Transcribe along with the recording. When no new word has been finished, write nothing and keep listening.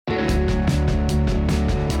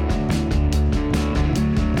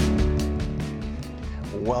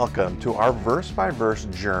Welcome to our verse-by-verse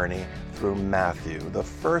journey through Matthew, the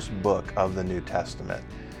first book of the New Testament.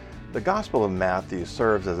 The Gospel of Matthew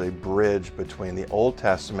serves as a bridge between the Old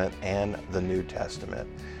Testament and the New Testament.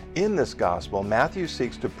 In this Gospel, Matthew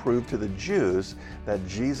seeks to prove to the Jews that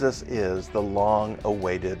Jesus is the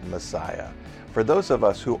long-awaited Messiah. For those of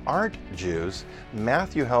us who aren't Jews,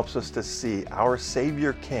 Matthew helps us to see our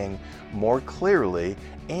Savior King more clearly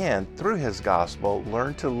and, through his gospel,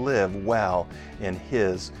 learn to live well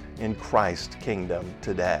in Christ's kingdom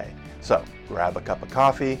today. So, grab a cup of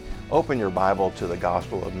coffee, open your Bible to the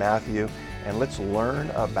Gospel of Matthew, and let's learn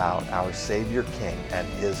about our Savior King and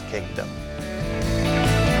his kingdom.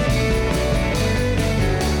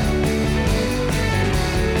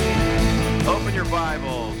 Open your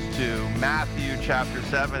Bibles to Matthew chapter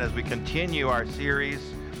 7 as we continue our series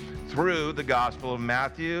through the Gospel of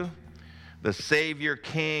Matthew, the Savior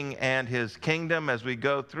King and his kingdom. As we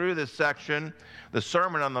go through this section, the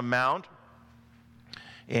Sermon on the Mount,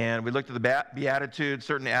 and we looked at the Beatitudes,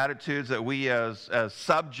 certain attitudes that we as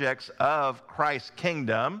subjects of Christ's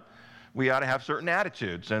kingdom, we ought to have certain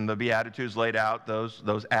attitudes, and the Beatitudes laid out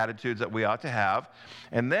those attitudes that we ought to have.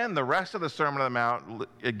 And then the rest of the Sermon on the Mount,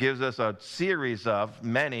 it gives us a series of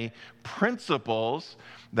many principles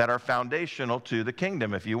that are foundational to the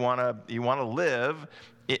kingdom. If you want to live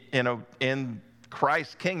in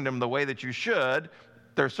Christ's kingdom the way that you should,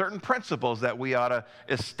 there are certain principles that we ought to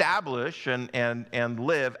establish and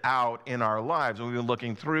live out in our lives. And we've been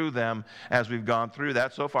looking through them as we've gone through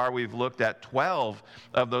that. So far, we've looked at 12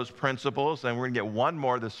 of those principles, and we're going to get one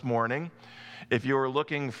more this morning. If you were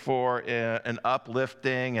looking for an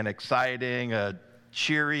uplifting and exciting, a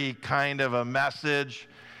cheery kind of a message,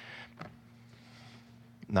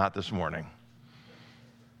 not this morning.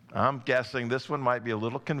 I'm guessing this one might be a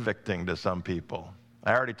little convicting to some people.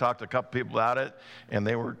 I already talked to a couple people about it, and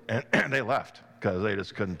they left because they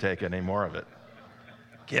just couldn't take any more of it.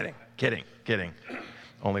 Kidding.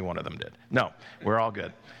 Only one of them did. No, we're all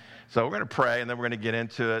good. So we're going to pray, and then we're going to get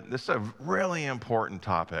into it. This is a really important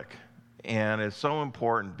topic, and it's so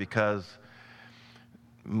important because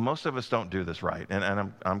most of us don't do this right,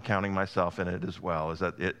 and I'm counting myself in it as well, is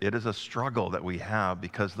that it is a struggle that we have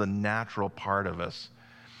because the natural part of us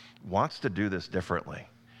wants to do this differently.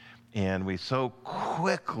 And we so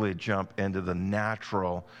quickly jump into the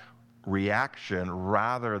natural reaction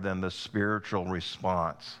rather than the spiritual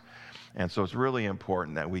response. And so it's really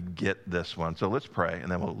important that we get this one. So let's pray, and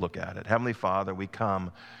then we'll look at it. Heavenly Father, we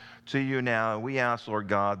come to you now, and we ask, Lord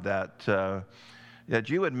God, that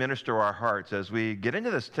you would minister our hearts as we get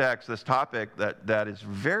into this text, this topic that is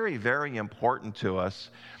very, very important to us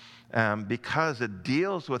because it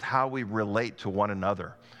deals with how we relate to one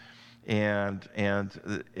another. And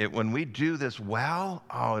when we do this well,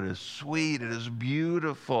 it is sweet, it is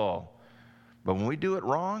beautiful. But when we do it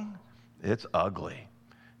wrong, it's ugly.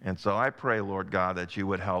 And so I pray, Lord God, that you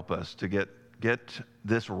would help us to get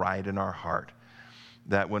this right in our heart.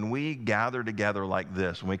 That when we gather together like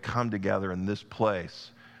this, when we come together in this place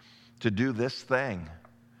to do this thing,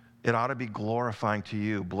 it ought to be glorifying to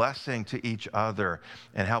you, blessing to each other,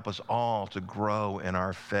 and help us all to grow in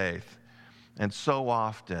our faith. And so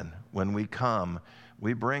often, when we come,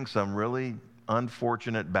 we bring some really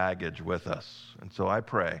unfortunate baggage with us. And so I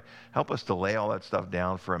pray, help us to lay all that stuff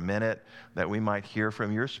down for a minute, that we might hear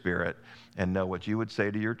from your Spirit and know what you would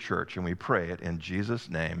say to your church. And we pray it in Jesus'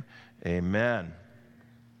 name, amen.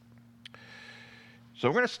 So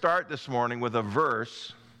we're going to start this morning with a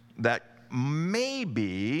verse that may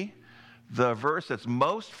be the verse that's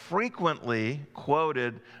most frequently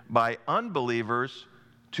quoted by unbelievers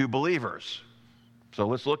to believers. So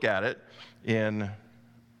let's look at it in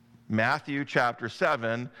Matthew chapter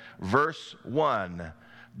 7, verse 1.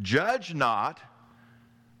 Judge not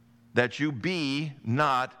that you be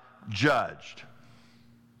not judged.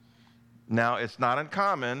 Now, it's not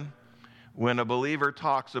uncommon when a believer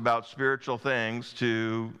talks about spiritual things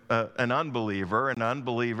to an unbeliever. An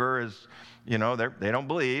unbeliever is, they don't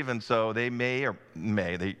believe, and so they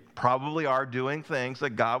they probably are doing things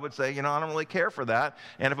that God would say, I don't really care for that.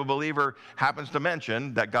 And if a believer happens to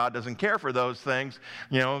mention that God doesn't care for those things,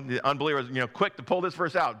 the unbeliever is, quick to pull this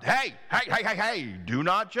verse out. Hey, do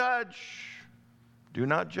not judge. Do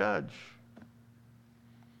not judge.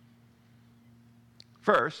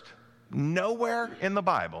 First, nowhere in the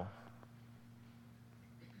Bible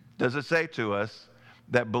does it say to us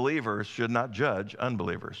that believers should not judge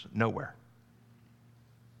unbelievers. Nowhere.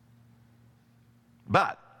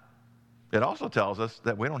 But it also tells us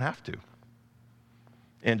that we don't have to.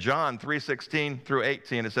 In John 3:16 through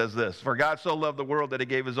 18, it says this: For God so loved the world that he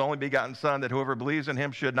gave his only begotten Son, that whoever believes in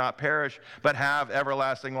him should not perish, but have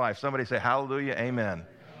everlasting life. Somebody say hallelujah, amen.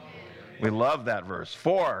 We love that verse.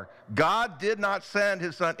 For God did not send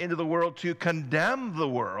his Son into the world to condemn the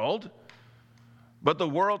world, but that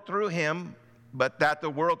the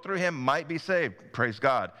world through him might be saved. Praise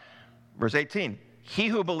God. Verse 18, he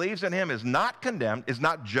who believes in him is not condemned, is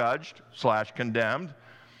not judged / condemned,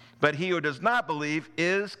 but he who does not believe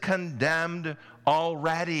is condemned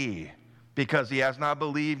already, because he has not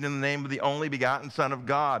believed in the name of the only begotten Son of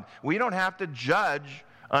God. We don't have to judge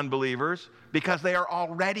unbelievers because they are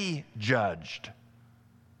already judged.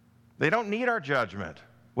 They don't need our judgment.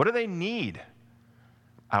 What do they need?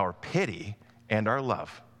 Our pity and our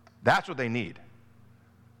love. That's what they need.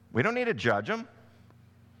 We don't need to judge them.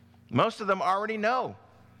 Most of them already know.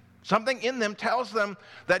 Something in them tells them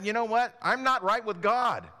that, you know what, I'm not right with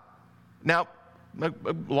God. Now, a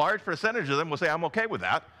large percentage of them will say, I'm okay with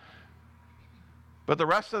that. But the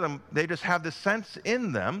rest of them, they just have this sense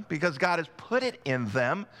in them, because God has put it in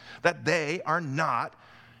them, that they are not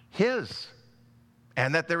his.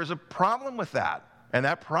 And that there is a problem with that. And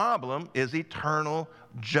that problem is eternal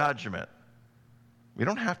judgment. We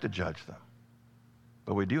don't have to judge them,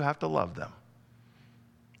 but we do have to love them.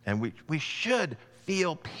 And we should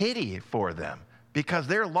feel pity for them, because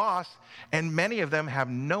they're lost, and many of them have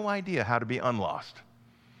no idea how to be unlost.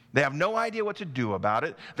 They have no idea what to do about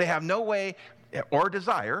it. They have no way or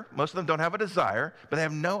desire. Most of them don't have a desire, but they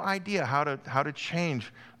have no idea how to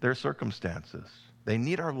change their circumstances. They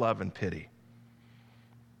need our love and pity.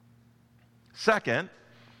 Second,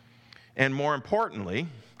 and more importantly,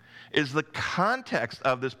 is the context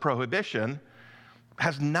of this prohibition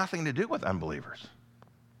has nothing to do with unbelievers.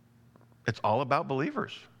 It's all about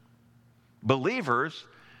believers. Believers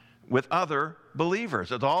with other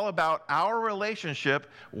believers. It's all about our relationship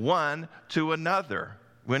one to another.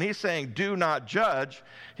 When he's saying do not judge,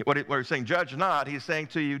 what he's saying judge not, he's saying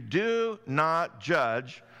to you, do not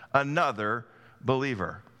judge another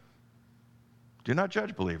believer. Do not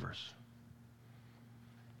judge believers,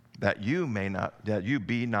 that you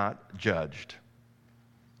be not judged.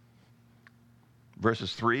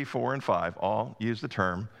 Verses 3, 4, and 5 all use the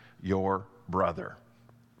term your brother.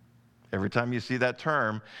 Every time you see that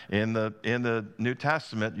term in the New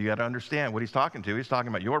Testament, you got to understand what he's talking to. He's talking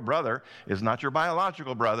about your brother is not your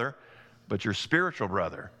biological brother, but your spiritual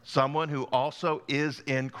brother, someone who also is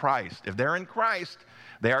in Christ. If they're in Christ,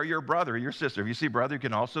 they are your brother or your sister. If you see brother, you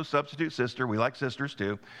can also substitute sister. We like sisters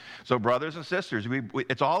too. So brothers and sisters,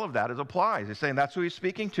 it's all of that as applies. He's saying that's who he's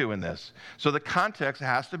speaking to in this. So the context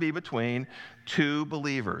has to be between two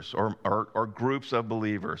believers or groups of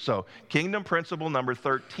believers. So kingdom principle number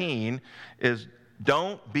 13 is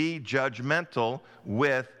don't be judgmental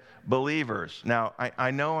with believers. Now,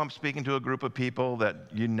 I know I'm speaking to a group of people that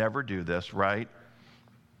you never do this, right?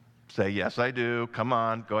 Say, yes, I do. Come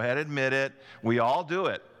on, go ahead, admit it. We all do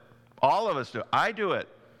it. All of us do. I do it.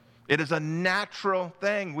 It is a natural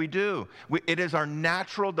thing we do. It is our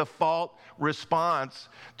natural default response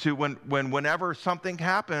to whenever something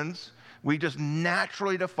happens, we just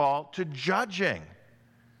naturally default to judging.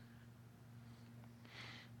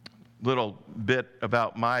 Little bit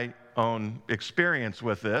about my own experience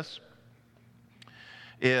with this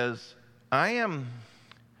is I am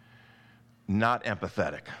not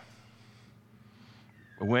empathetic.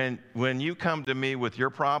 When you come to me with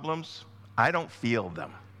your problems, I don't feel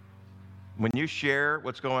them. When you share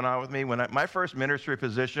what's going on with me, my first ministry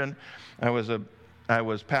position, I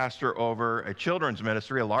was pastor over a children's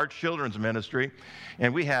ministry, a large children's ministry,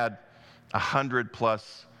 and we had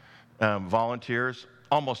 100+ volunteers,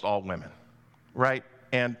 almost all women, right?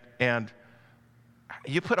 And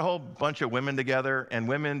you put a whole bunch of women together, and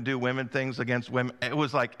women do women things against women. It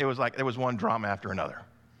was like there was one drama after another.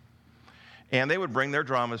 And they would bring their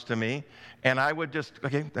dramas to me, and I would just,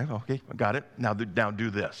 okay, got it. Now do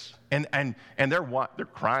this. And they're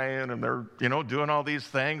crying, and they're doing all these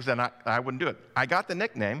things, and I wouldn't do it. I got the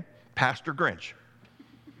nickname Pastor Grinch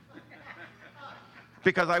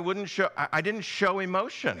because I didn't show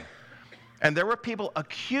emotion. And there were people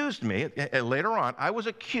accused me later on. I was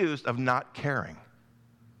accused of not caring.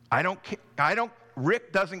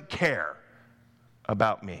 Rick doesn't care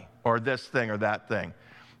about me or this thing or that thing.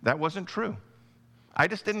 That wasn't true. I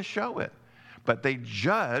just didn't show it. But they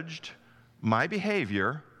judged my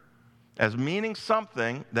behavior as meaning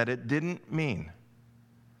something that it didn't mean.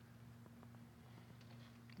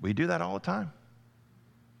 We do that all the time.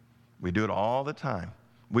 We do it all the time.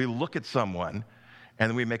 We look at someone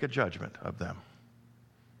and we make a judgment of them.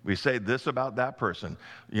 We say this about that person.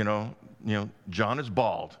 John is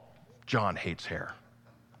bald. John hates hair.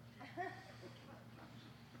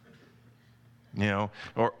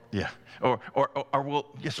 or we'll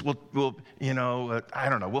I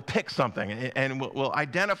don't know, we'll pick something and we'll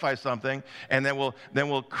identify something, and then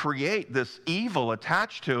we'll create this evil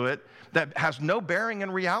attached to it that has no bearing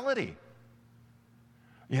in reality.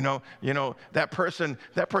 That person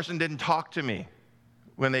didn't talk to me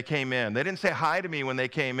when they came in. They didn't say hi to me when they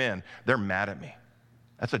came in. They're mad at me.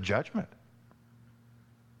 That's a judgment.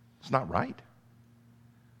 It's not right.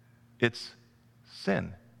 It's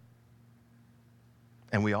sin.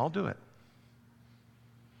 And we all do it.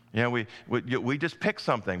 We just pick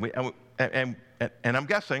something. And I'm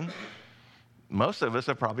guessing most of us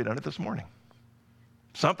have probably done it this morning.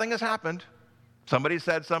 Something has happened. Somebody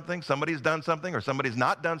said something, somebody's done something, or somebody's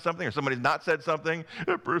not done something, or somebody's not said something.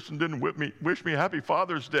 That person didn't wish me happy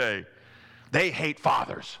Father's Day. They hate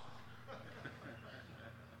fathers.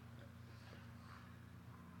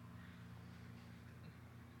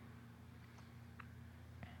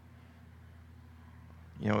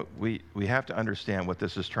 We have to understand what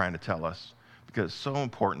this is trying to tell us, because it's so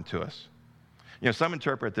important to us. Some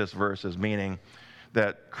interpret this verse as meaning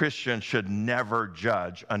that Christians should never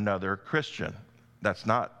judge another Christian. That's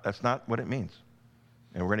not what it means.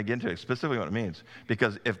 And we're going to get into specifically what it means.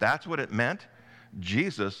 Because if that's what it meant,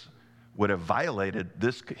 Jesus would have violated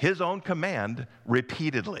his own command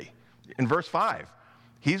repeatedly. In verse 5,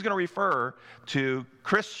 he's going to refer to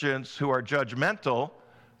Christians who are judgmental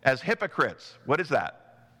as hypocrites. What is that?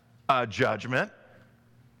 A judgment.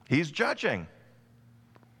 He's judging.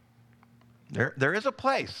 There is a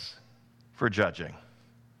place for judging.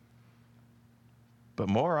 But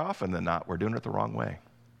more often than not, we're doing it the wrong way.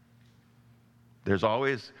 There's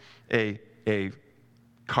always a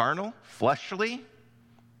carnal, fleshly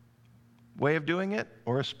way of doing it,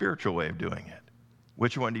 or a spiritual way of doing it.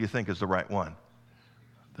 Which one do you think is the right one?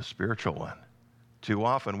 The spiritual one. Too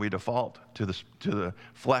often we default to the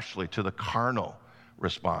fleshly, to the carnal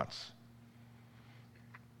response.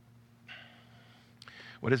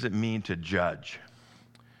 What does it mean to judge?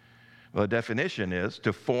 Well, the definition is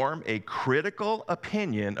to form a critical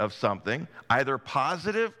opinion of something, either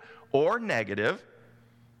positive or negative,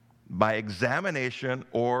 by examination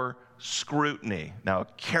or scrutiny. Now, a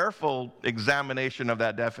careful examination of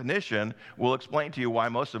that definition will explain to you why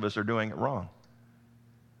most of us are doing it wrong.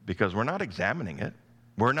 Because we're not examining it.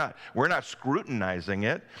 We're not scrutinizing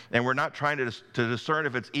it, and we're not trying to discern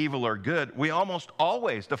if it's evil or good. We almost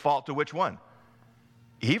always default to which one?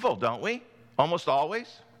 Evil, don't we? Almost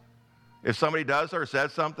always. If somebody does or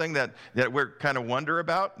says something that we're kind of wonder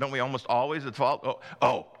about, don't we almost always default?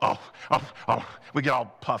 We get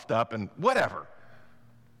all puffed up and whatever.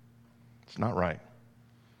 It's not right.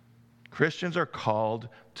 Christians are called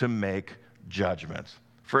to make judgments.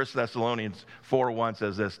 1 Thessalonians 4:1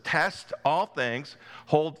 says this: test all things,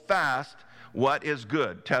 hold fast what is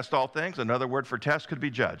good. Test all things. Another word for test could be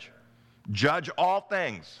judge. Judge all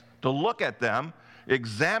things. To look at them,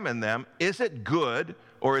 examine them. Is it good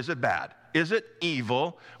or is it bad? Is it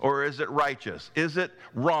evil or is it righteous? Is it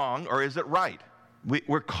wrong or is it right?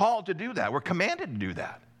 We're called to do that. We're commanded to do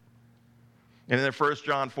that. And then 1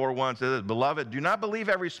 John 4:1 says, beloved, do not believe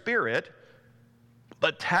every spirit,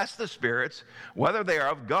 but test the spirits, whether they are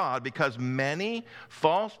of God, because many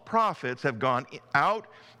false prophets have gone out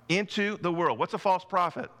into the world. What's a false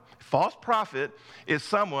prophet? False prophet is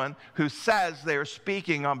someone who says they are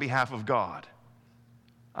speaking on behalf of God.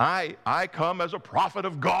 I come as a prophet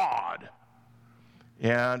of God.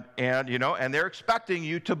 And they're expecting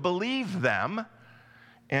you to believe them.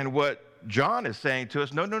 And what John is saying to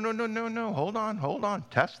us, no, hold on,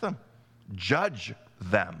 test them. Judge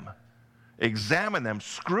them. Examine them,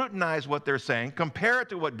 scrutinize what they're saying, compare it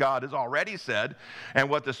to what God has already said and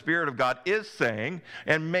what the Spirit of God is saying,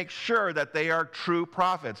 and make sure that they are true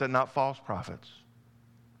prophets and not false prophets.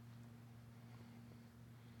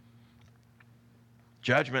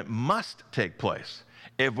 Judgment must take place.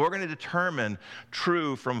 If we're going to determine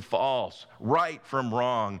true from false, right from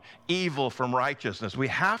wrong, evil from righteousness, we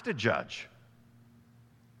have to judge.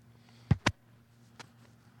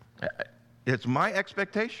 It's my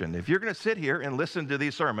expectation. If you're going to sit here and listen to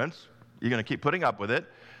these sermons, you're going to keep putting up with it,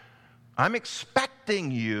 I'm expecting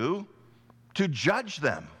you to judge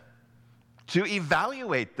them, to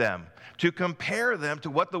evaluate them, to compare them to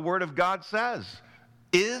what the Word of God says.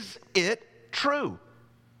 Is it true?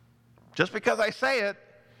 Just because I say it,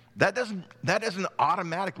 that doesn't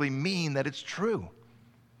automatically mean that it's true.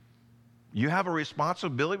 You have a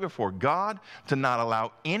responsibility before God to not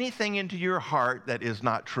allow anything into your heart that is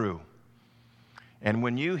not true. And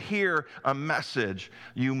when you hear a message,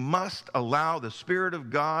 you must allow the Spirit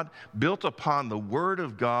of God, built upon the Word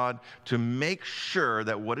of God, to make sure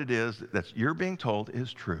that what it is that you're being told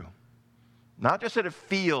is true. Not just that it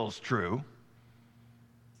feels true.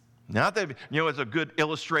 Not that, it's a good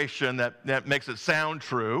illustration that makes it sound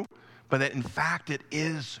true, but that in fact it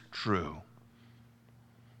is true.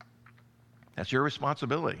 That's your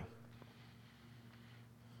responsibility.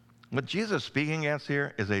 What Jesus is speaking against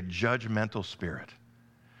here is a judgmental spirit.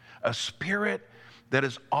 A spirit that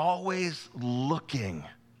is always looking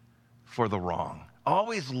for the wrong,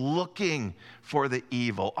 always looking for the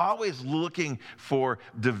evil, always looking for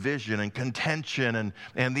division and contention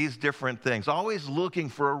and these different things, always looking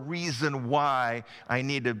for a reason why I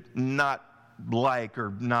need to not like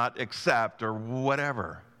or not accept or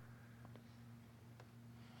whatever.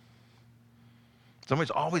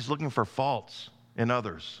 Somebody's always looking for faults in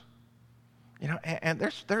others. And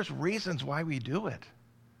there's reasons why we do it.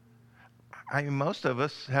 I mean, most of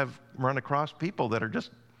us have run across people that are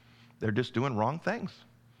just doing wrong things.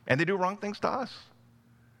 And they do wrong things to us.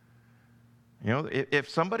 If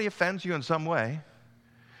somebody offends you in some way,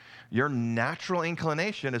 your natural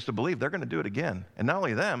inclination is to believe they're going to do it again. And not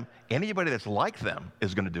only them, anybody that's like them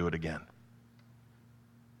is going to do it again.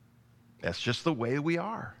 That's just the way we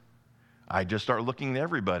are. I just start looking at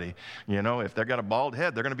everybody. If they've got a bald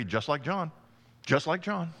head, they're going to be just like John. Just like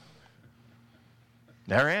John.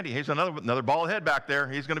 There, Andy, he's another bald head back there.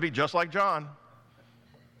 He's going to be just like John.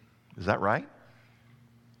 Is that right?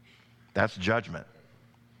 That's judgment.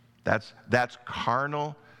 That's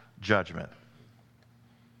carnal judgment.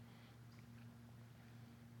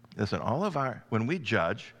 Listen, when we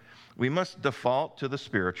judge, we must default to the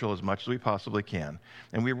spiritual as much as we possibly can.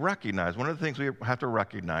 And we recognize, one of the things we have to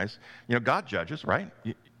recognize, God judges, right?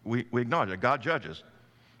 We acknowledge that God judges.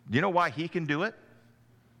 Do you know why he can do it?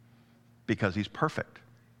 Because he's perfect.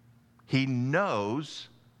 He knows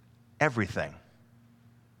everything.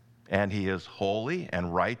 And he is holy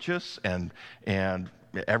and righteous and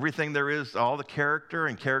everything there is, all the character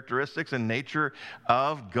and characteristics and nature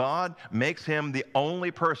of God makes him the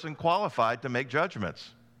only person qualified to make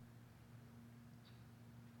judgments.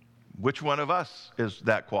 Which one of us is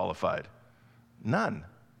that qualified? None.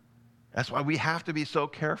 That's why we have to be so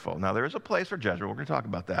careful. Now, there is a place for judgment. We're going to talk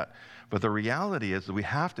about that. But the reality is that we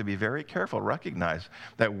have to be very careful, recognize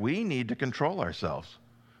that we need to control ourselves.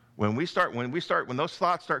 When those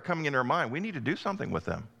thoughts start coming into our mind, we need to do something with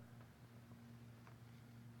them.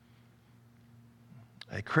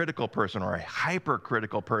 A critical person or a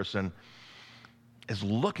hypercritical person is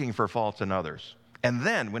looking for faults in others. And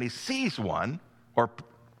then when he sees one, or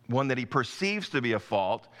one that he perceives to be a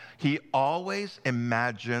fault, he always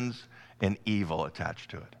imagines an evil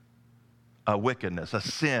attached to it, a wickedness, a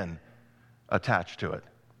sin attached to it.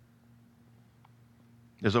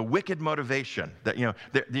 There's a wicked motivation that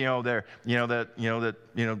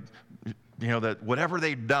that whatever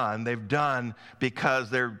they've done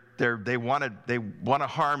because they want to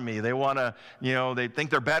harm me. They want to, they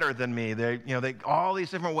think they're better than me. They all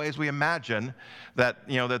these different ways we imagine that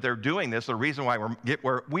that they're doing this. The reason why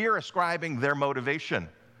we're ascribing their motivation.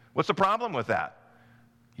 What's the problem with that?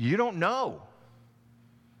 You don't know.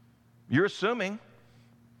 You're assuming.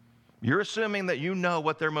 You're assuming that you know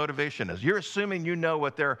what their motivation is. You're assuming you know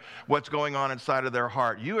what's going on inside of their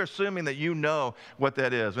heart. You're assuming that you know what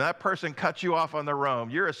that is. When that person cuts you off on the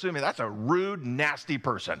road, you're assuming that's a rude, nasty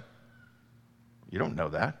person. You don't know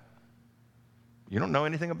that. You don't know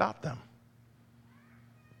anything about them.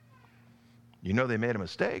 You know they made a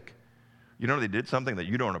mistake. You know they did something that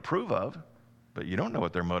you don't approve of, but you don't know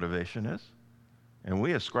what their motivation is. And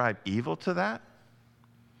we ascribe evil to that.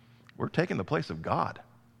 We're taking the place of God.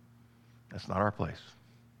 That's not our place.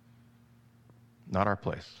 Not our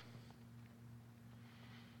place.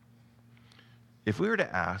 If we were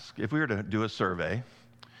to do a survey,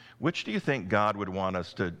 which do you think God would want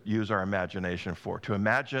us to use our imagination for? To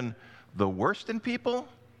imagine the worst in people,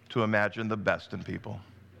 to imagine the best in people?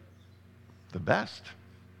 The best.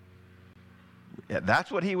 Yeah, that's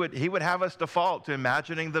what he would have us default to,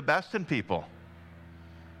 imagining the best in people.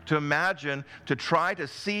 To imagine, to try to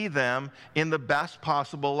see them in the best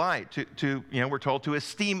possible light. We're told to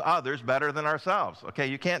esteem others better than ourselves. Okay,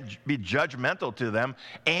 you can't be judgmental to them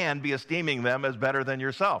and be esteeming them as better than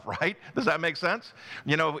yourself, right? Does that make sense?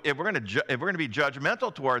 If we're going to be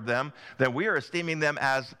judgmental toward them, then we are esteeming them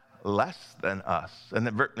as less than us.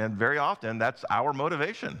 And very often, that's our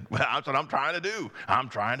motivation. Well, that's what I'm trying to do. I'm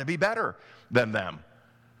trying to be better than them,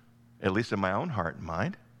 at least in my own heart and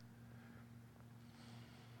mind.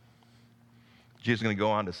 Jesus is going to go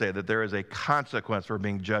on to say that there is a consequence for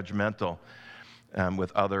being judgmental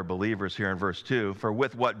with other believers here in verse 2. For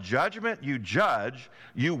with what judgment you judge,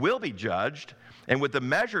 you will be judged, and with the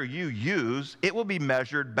measure you use, it will be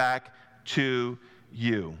measured back to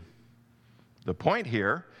you. The point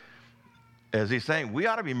here as he's saying, we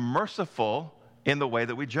ought to be merciful in the way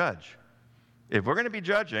that we judge. If we're going to be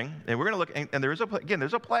judging, and we're going to look, and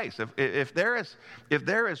there's a place. If there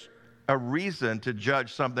is a reason to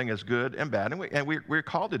judge something as good and bad, and we're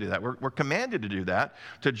called to do that. We're commanded to do that,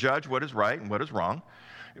 to judge what is right and what is wrong.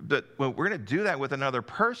 But when we're going to do that with another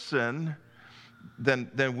person,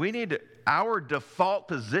 then we need to, our default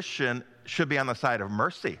position should be on the side of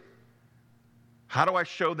mercy. How do I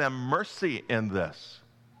show them mercy in this?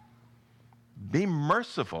 Be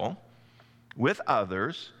merciful with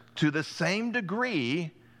others to the same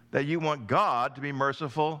degree that you want God to be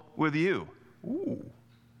merciful with you. Ooh.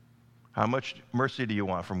 How much mercy do you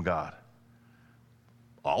want from God?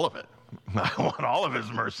 All of it. I want all of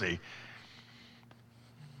his mercy.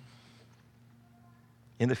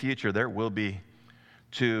 In the future, there will be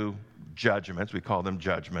 2 judgments, we call them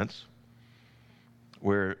judgments,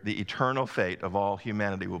 where the eternal fate of all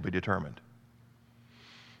humanity will be determined.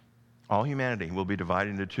 All humanity will be divided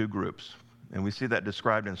into 2 groups. And we see that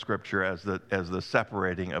described in Scripture as the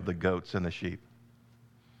separating of the goats and the sheep.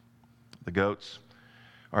 The goats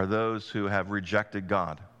are those who have rejected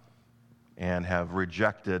God and have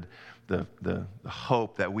rejected the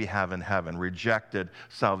hope that we have in heaven, rejected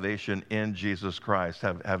salvation in Jesus Christ,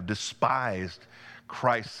 have despised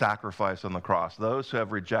Christ's sacrifice on the cross. Those who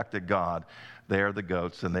have rejected God, they are the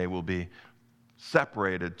goats, and they will be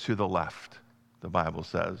separated to the left, the Bible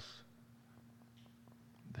says.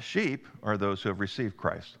 The sheep are those who have received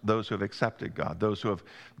Christ, those who have accepted God, those who have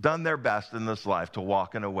done their best in this life to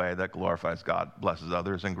walk in a way that glorifies God, blesses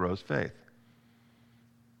others, and grows faith.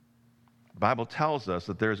 The Bible tells us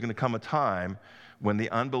that there is going to come a time when the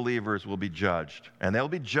unbelievers will be judged, and they'll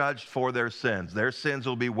be judged for their sins. Their sins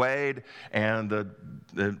will be weighed, and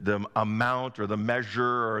the amount or the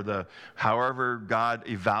measure or the however God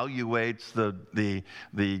evaluates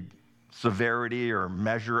the severity or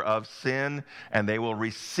measure of sin, and they will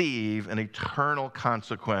receive an eternal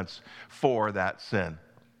consequence for that sin.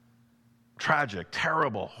 Tragic,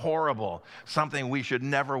 terrible, horrible, something we should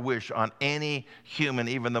never wish on any human,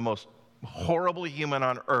 even the most horrible human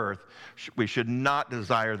on earth. We should not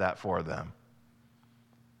desire that for them,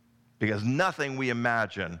 because nothing we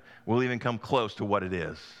imagine will even come close to what it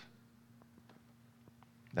is.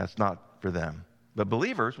 That's not for them. But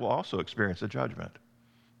believers will also experience a judgment.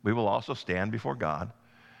 We will also stand before God,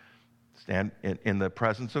 stand in the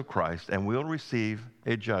presence of Christ, and we'll receive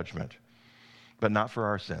a judgment, but not for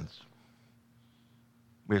our sins.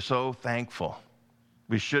 We're so thankful.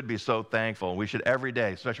 We should be so thankful. We should every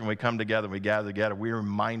day, especially when we come together, we gather together, we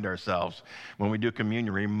remind ourselves, when we do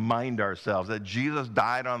communion, remind ourselves that Jesus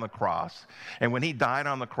died on the cross. And when he died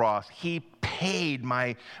on the cross, he paid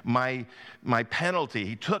my penalty.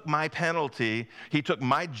 He took my penalty. He took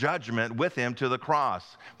my judgment with him to the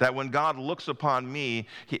cross. That when God looks upon me,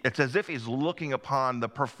 it's as if he's looking upon the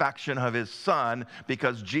perfection of his Son,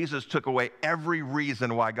 because Jesus took away every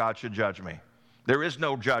reason why God should judge me. There is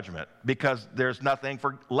no judgment because there's nothing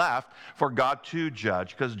left for God to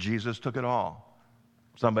judge, because Jesus took it all.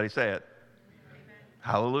 Somebody say it. Amen.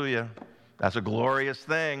 Hallelujah. That's a glorious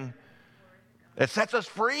thing. It sets us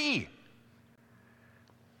free.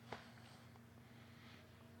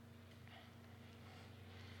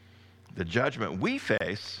 The judgment we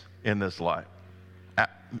face in this life,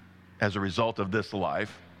 as a result of this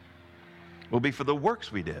life, will be for the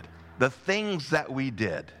works we did, the things that we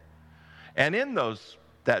did. And in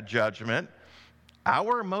that judgment,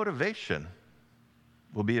 our motivation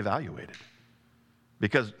will be evaluated.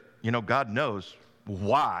 Because, God knows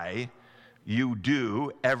why you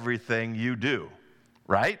do everything you do,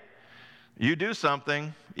 right? You do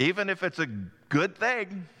something, even if it's a good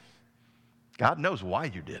thing, God knows why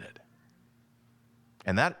you did it.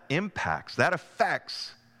 And that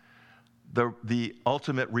affects the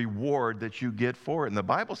ultimate reward that you get for it. And the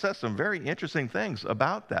Bible says some very interesting things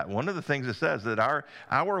about that. One of the things it says that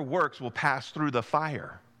our works will pass through the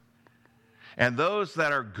fire. And those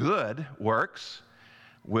that are good works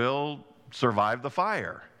will survive the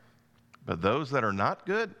fire. But those that are not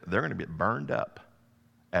good, they're going to get burned up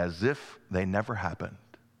as if they never happened.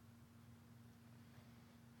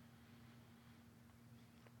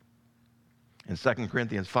 In 2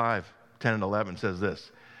 Corinthians 5:10 and 11 says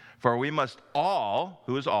this: "For we must all,"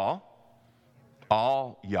 who is all?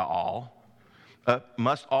 All, y'all.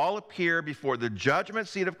 Must all appear before the judgment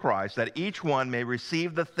seat of Christ, that each one may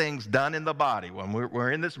receive the things done in the body." When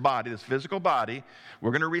we're in this body, this physical body,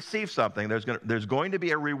 we're going to receive something. There's going to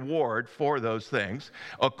be a reward for those things,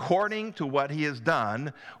 according to what he has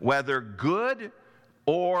done, whether good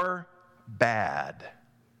or bad.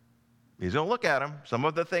 He's going to look at them. Some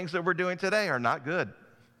of the things that we're doing today are not good.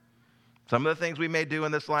 Some of the things we may do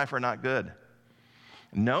in this life are not good.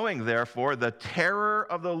 Knowing, therefore, the terror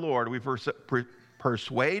of the Lord, we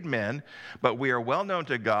persuade men, but we are well known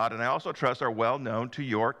to God, and I also trust are well known to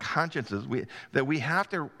your consciences. That we have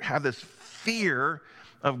to have this fear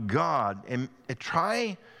of God, and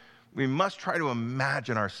we must try to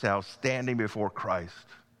imagine ourselves standing before Christ.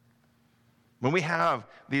 When we have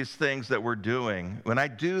these things that we're doing, when I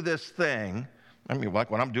do this thing, I mean,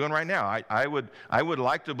 like what I'm doing right now, I would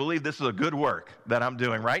like to believe this is a good work that I'm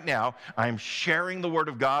doing right now. I'm sharing the Word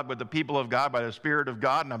of God with the people of God by the Spirit of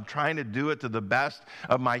God, and I'm trying to do it to the best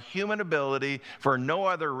of my human ability for no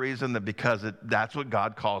other reason than because that's what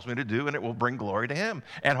God calls me to do, and it will bring glory to Him,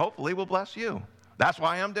 and hopefully will bless you. That's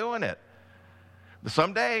why I'm doing it.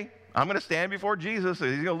 Someday, I'm going to stand before Jesus, and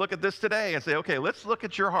He's going to look at this today and say, okay, let's look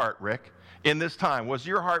at your heart, Rick, in this time. Was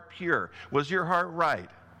your heart pure? Was your heart right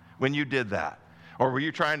when you did that? Or were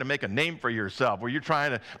you trying to make a name for yourself? Were you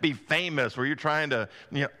trying to be famous? Were you trying to,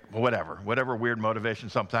 whatever weird motivation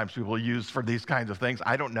sometimes people use for these kinds of things?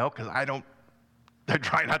 I don't know, because I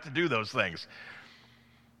try not to do those things.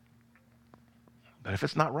 But if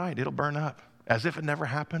it's not right, it'll burn up as if it never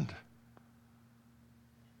happened.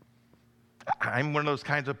 I'm one of those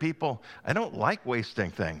kinds of people. I don't like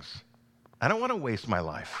wasting things. I don't want to waste my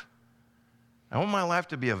life. I want my life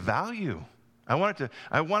to be of value. I want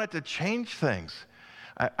it to change things.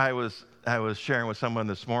 I was sharing with someone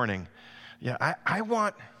this morning. Yeah, I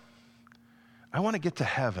want to get to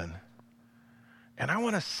heaven, and I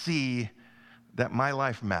want to see that my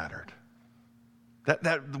life mattered.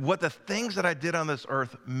 That what the things that I did on this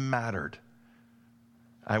earth mattered.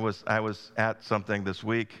 I was at something this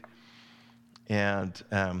week, and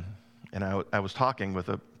I was talking with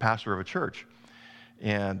a pastor of a church.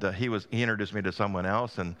 And he introduced me to someone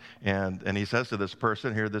else, and he says to this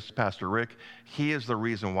person here, this Pastor Rick, he is the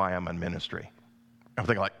reason why I'm in ministry. I'm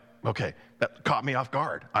thinking like, okay, that caught me off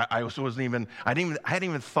guard. I hadn't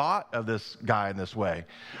even thought of this guy in this way,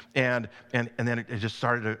 and then it just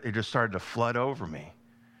started to flood over me.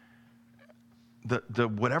 The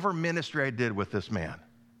whatever ministry I did with this man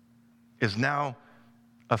is now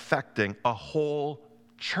affecting a whole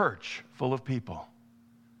church full of people.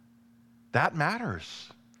 That matters.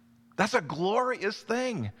 That's a glorious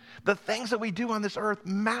thing. The things that we do on this earth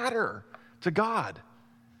matter to God.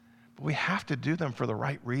 But we have to do them for the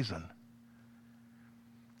right reason.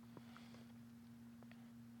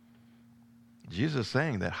 Jesus is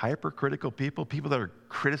saying that hypercritical people that are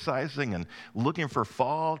criticizing and looking for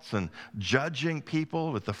faults and judging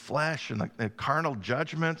people with the flesh and the carnal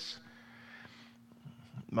judgments,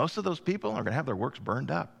 most of those people are going to have their works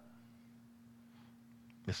burned up.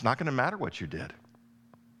 It's not going to matter what you did.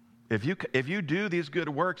 If you do these good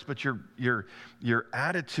works, but your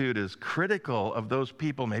attitude is critical of those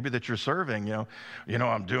people, maybe that you're serving.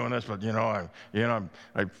 I'm doing this, but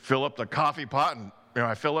I fill up the coffee pot, and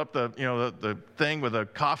I fill up the thing with the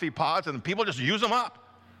coffee pots, and people just use them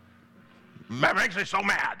up. That makes me so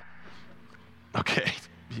mad. Okay,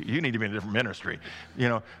 you need to be in a different ministry.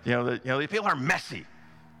 These people are messy.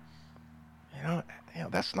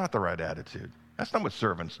 That's not the right attitude. That's not what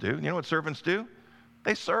servants do. You know what servants do?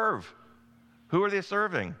 They serve. Who are they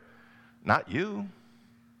serving? Not you.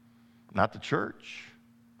 Not the church.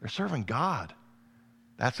 They're serving God.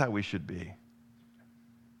 That's how we should be.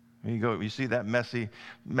 You see that messy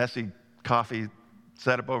coffee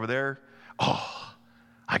setup over there? Oh,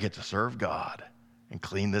 I get to serve God and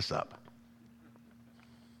clean this up.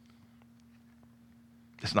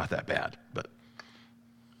 It's not that bad, but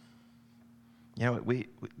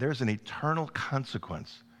there's an eternal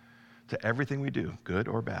consequence to everything we do, good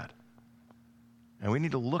or bad. And we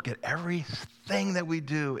need to look at everything that we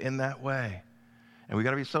do in that way. And we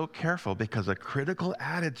got to be so careful, because a critical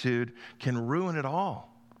attitude can ruin it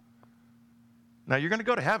all. Now, you're going to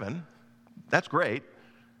go to heaven. That's great.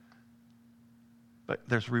 But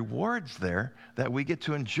there's rewards there that we get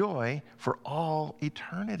to enjoy for all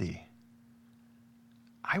eternity.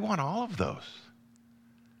 I want all of those.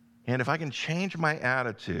 And if I can change my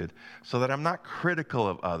attitude so that I'm not critical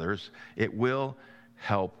of others, it will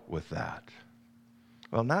help with that.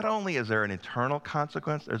 Well, not only is there an eternal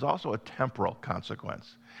consequence, there's also a temporal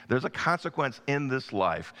consequence. There's a consequence in this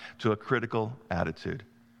life to a critical attitude.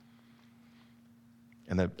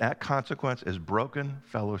 And that consequence is broken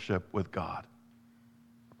fellowship with God.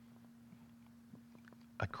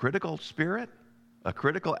 A critical spirit, a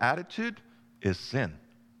critical attitude is sin.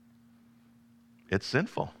 It's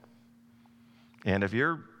sinful. And if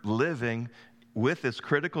you're living with this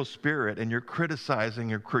critical spirit and you're criticizing,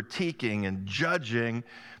 you're critiquing and judging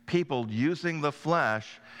people using the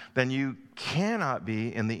flesh, then you cannot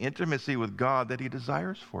be in the intimacy with God that He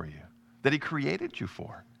desires for you, that He created you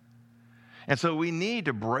for. And so we need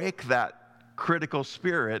to break that critical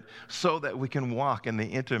spirit so that we can walk in the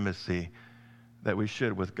intimacy that we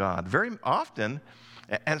should with God. Very often,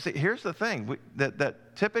 and see, here's the thing,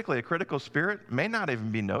 that typically a critical spirit may not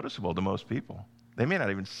even be noticeable to most people. They may not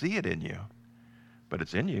even see it in you, but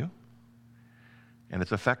it's in you. And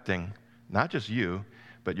it's affecting not just you,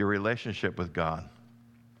 but your relationship with God.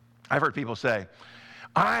 I've heard people say,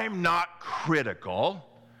 I'm not critical,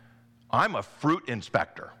 I'm a fruit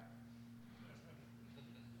inspector.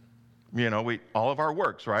 You know, all of our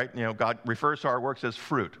works, right? You know, God refers to our works as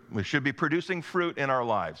fruit. We should be producing fruit in our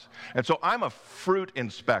lives. And so I'm a fruit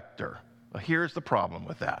inspector. Well, here's the problem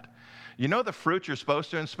with that. You know the fruit you're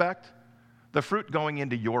supposed to inspect? The fruit going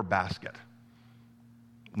into your basket.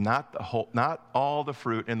 Not all the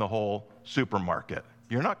fruit in the whole supermarket.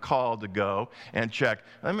 You're not called to go and check.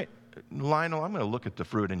 Lionel, I'm going to look at the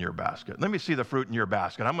fruit in your basket. Let me see the fruit in your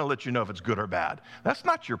basket. I'm going to let you know if it's good or bad. That's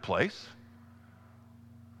not your place.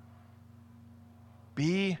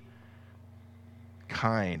 Be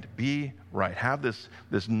kind. Be right. Have this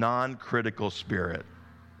non-critical spirit.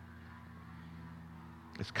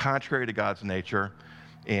 It's contrary to God's nature,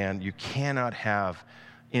 and you cannot have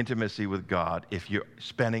intimacy with God if you're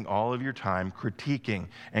spending all of your time critiquing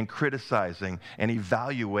and criticizing and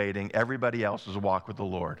evaluating everybody else's walk with the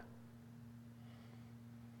Lord.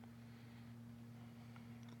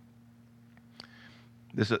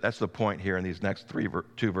 That's the point here in these next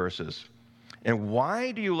two verses. And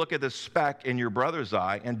why do you look at the speck in your brother's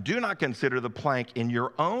eye and do not consider the plank in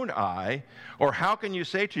your own eye? Or how can you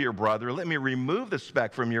say to your brother, let me remove the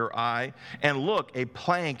speck from your eye, and look, a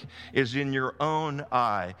plank is in your own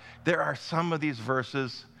eye? There are some of these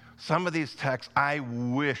verses, some of these texts, I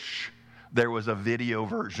wish there was a video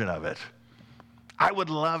version of it. I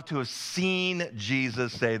would love to have seen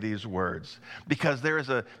Jesus say these words, because there's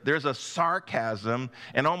a sarcasm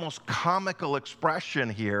and almost comical expression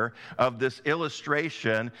here of this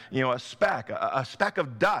illustration, a speck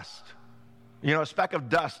of dust. A speck of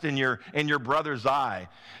dust in your brother's eye,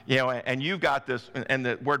 and you've got this, and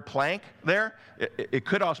the word plank there, it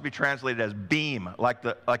could also be translated as beam, like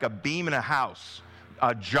a beam in a house.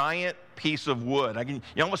 A giant piece of wood.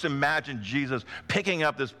 You almost imagine Jesus picking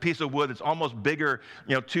up this piece of wood that's almost bigger,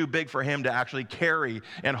 too big for him to actually carry,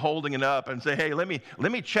 and holding it up and say, hey, let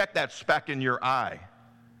me check that speck in your eye.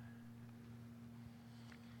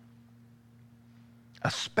 A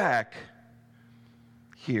speck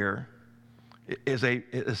here is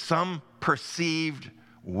some perceived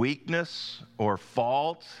weakness or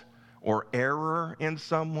fault or error in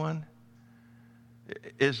someone.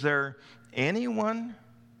 Is there anyone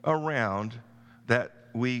around that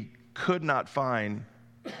we could not find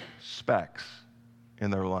specks in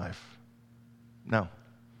their life? No.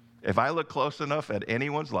 If I look close enough at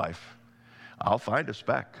anyone's life, I'll find a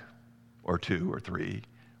speck or 2 or 3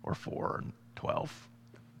 or 4 and 12.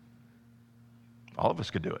 All of us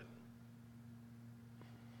could do it.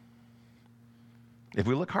 If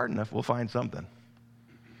we look hard enough, we'll find something.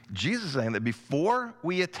 Jesus is saying that before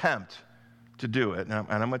we attempt to do it, and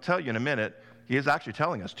I'm going to tell you in a minute, he is actually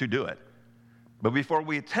telling us to do it. But before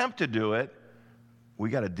we attempt to do it, we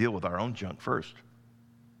got to deal with our own junk first.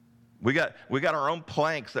 We got our own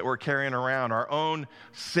planks that we're carrying around, our own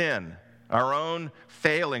sin, our own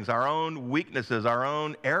failings, our own weaknesses, our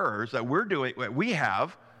own errors that we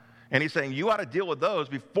have. And he's saying you ought to deal with those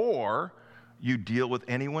before you deal with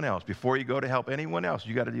anyone else. Before you go to help anyone else,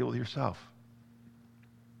 you got to deal with yourself.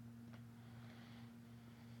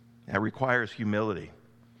 That requires humility.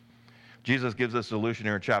 Jesus gives us a solution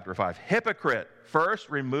here in chapter 5. Hypocrite, first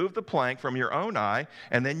remove the plank from your own eye,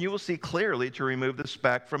 and then you will see clearly to remove the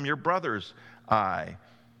speck from your brother's eye.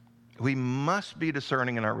 We must be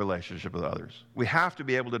discerning in our relationship with others. We have to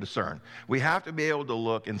be able to discern. We have to be able to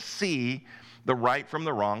look and see the right from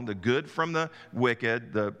the wrong, the good from the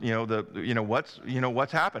wicked,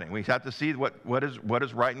 what's happening. We have to see what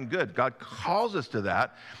is right and good. God calls us to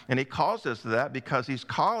that, and he calls us to that because he's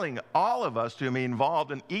calling all of us to be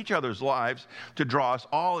involved in each other's lives to draw us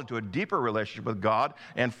all into a deeper relationship with God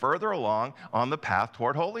and further along on the path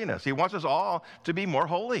toward holiness. He wants us all to be more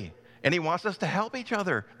holy, and he wants us to help each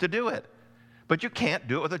other to do it. But you can't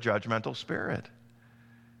do it with a judgmental spirit.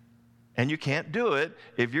 And you can't do it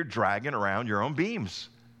if you're dragging around your own beams,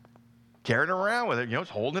 carrying around with it.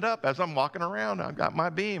 Just holding it up as I'm walking around. I've got my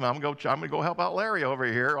beam. I'm going to go help out Larry over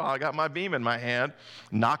here. I got my beam in my hand.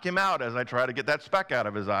 Knock him out as I try to get that speck out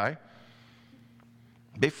of his eye.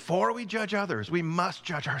 Before we judge others, we must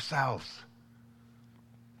judge ourselves.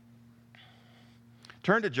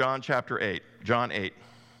 Turn to John chapter 8. John 8.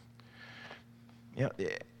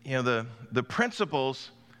 The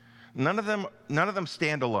principles, none of them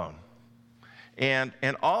stand alone. And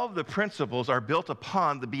all of the principles are built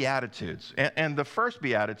upon the Beatitudes. And the first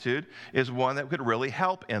Beatitude is one that could really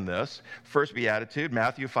help in this. First Beatitude,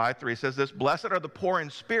 Matthew 5:3 says this, "Blessed are the poor in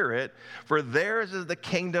spirit, for theirs is the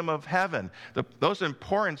kingdom of heaven." Those in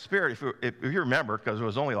poor in spirit, if you remember, because it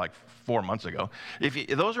was only like 4 months ago, if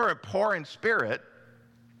those who are poor in spirit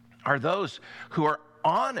are those who are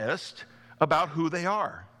honest about who they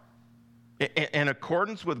are. In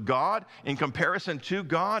accordance with God, in comparison to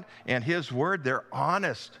God and His Word, they're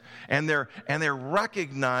honest and they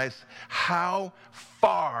recognize how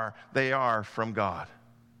far they are from God.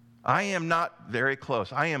 I am not very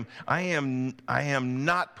close. I am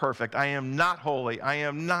not perfect. I am not holy. I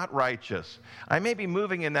am not righteous. I may be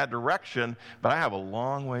moving in that direction, but I have a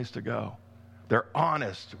long ways to go. They're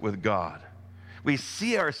honest with God. We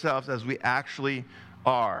see ourselves as we actually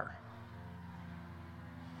are.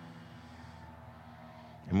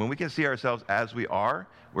 And when we can see ourselves as we are,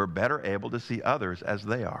 we're better able to see others as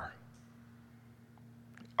they are.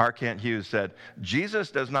 R. Kent Hughes said,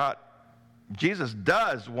 Jesus does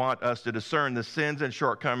want us to discern the sins and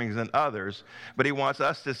shortcomings in others, but He wants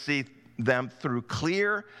us to see them through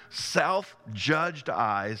clear, self-judged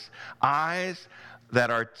eyes that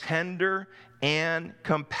are tender and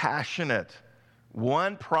compassionate.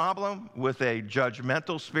 One problem with a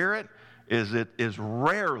judgmental spirit is it is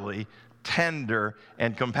rarely tender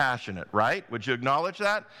and compassionate, right? Would you acknowledge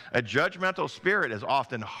that? A judgmental spirit is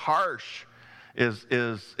often harsh, is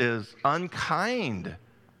unkind.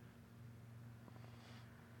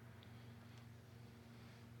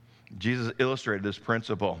 Jesus illustrated this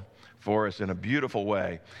principle for us in a beautiful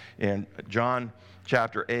way in John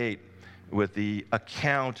chapter 8 with the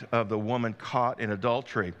account of the woman caught in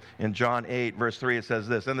adultery. In John 8, verse 3, it says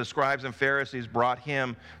this, "And the scribes and Pharisees brought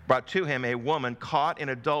to him a woman caught in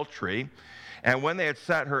adultery. And when they had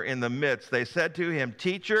set her in the midst, they said to him,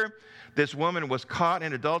 'Teacher, this woman was caught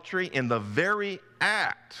in adultery in the very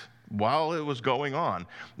act while it was going on.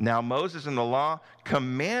 Now Moses in the law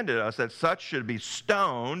commanded us that such should be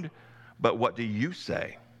stoned, but what do you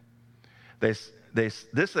say?' This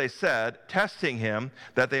they said, testing him,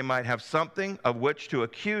 that they might have something of which to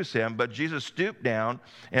accuse him. But Jesus stooped down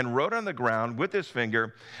and wrote on the ground with his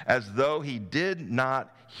finger as though he did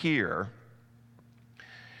not hear.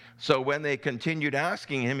 So when they continued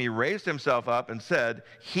asking him, he raised himself up and said,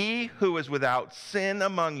 'He who is without sin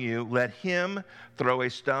among you, let him throw a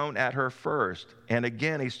stone at her first.' And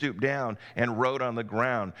again he stooped down and wrote on the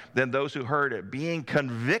ground. Then those who heard it, being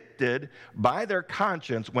convicted by their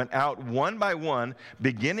conscience, went out one by one,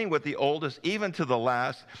 beginning with the oldest even to the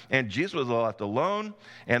last. And Jesus was left alone,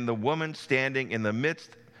 and the woman standing in the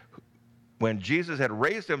midst. When Jesus had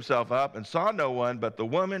raised himself up and saw no one but the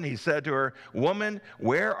woman, he said to her, 'Woman,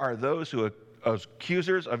 where are those who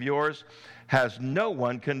accusers of yours? Has no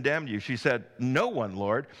one condemned you?' She said, 'No one,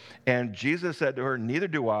 Lord.' And Jesus said to her, 'Neither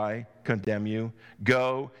do I condemn you.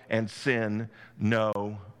 Go and sin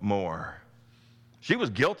no more.'" She was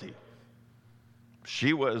guilty.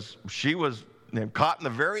 She was caught in the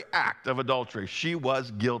very act of adultery. She was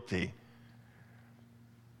guilty.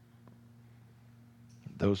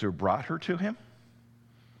 Those who brought her to him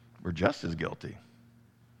were just as guilty.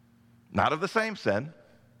 Not of the same sin,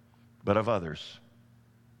 but of others.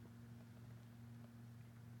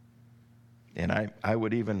 And I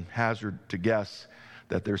would even hazard to guess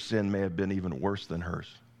that their sin may have been even worse than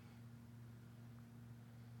hers.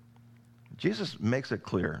 Jesus makes it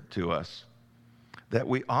clear to us that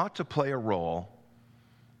we ought to play a role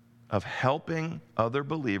of helping other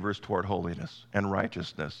believers toward holiness and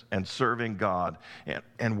righteousness and serving God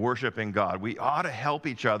and worshiping God. We ought to help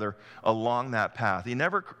each other along that path.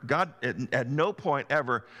 God at no point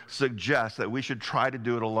ever suggests that we should try to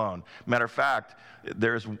do it alone. Matter of fact,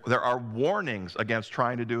 there are warnings against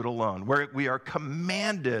trying to do it alone, where we are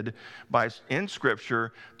commanded in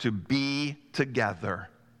Scripture to be together.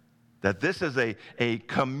 That this is a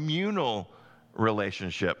communal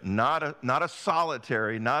relationship, not a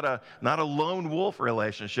solitary, not a lone wolf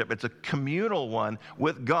relationship. It's a communal one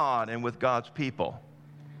with God and with God's people.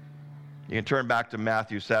 You can turn back to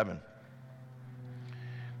Matthew 7.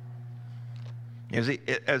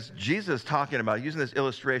 As Jesus is talking about, using this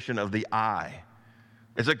illustration of the eye,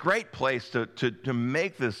 it's a great place to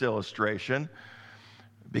make this illustration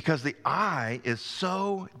because the eye is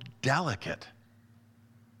so delicate.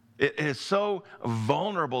 It is so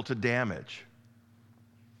vulnerable to damage.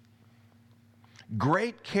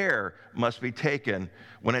 Great care must be taken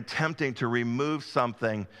when attempting to remove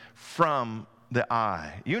something from the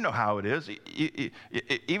eye. You know how it is.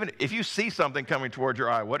 Even if you see something coming towards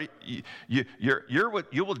your eye, you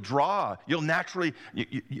will draw. You'll naturally,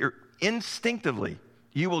 you're instinctively,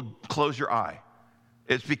 you will close your eye.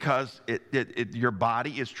 It's because your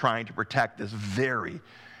body is trying to protect this very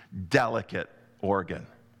delicate organ.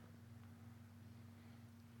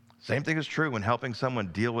 Same thing is true when helping someone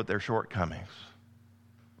deal with their shortcomings.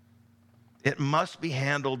 It must be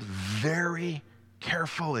handled very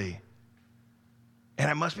carefully,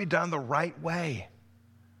 and it must be done the right way.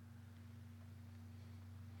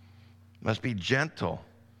 It must be gentle,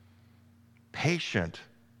 patient,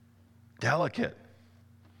 delicate,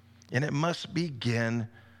 and it must begin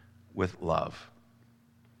with love.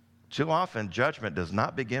 Too often, judgment does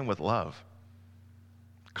not begin with love.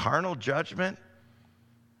 Carnal judgment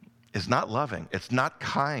is not loving, it's not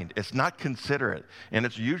kind, it's not considerate, and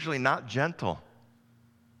it's usually not gentle.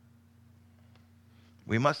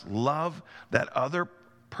 We must love that other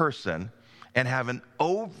person and have an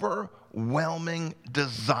overwhelming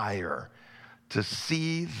desire to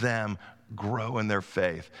see them grow in their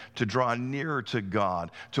faith, to draw nearer to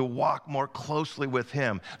God, to walk more closely with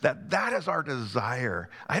Him. That is our desire.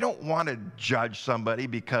 I don't want to judge somebody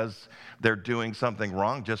because they're doing something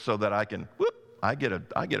wrong just so that I can, I get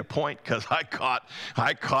a point because I caught,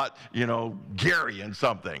 Gary in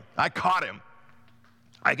something. I caught him.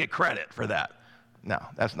 I get credit for that. No,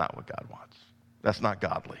 that's not what God wants. That's not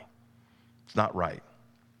godly. It's not right.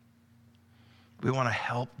 We want to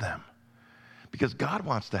help them because God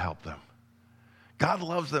wants to help them. God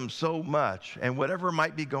loves them so much, and whatever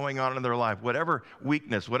might be going on in their life, whatever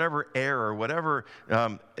weakness, whatever error, whatever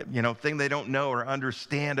thing they don't know or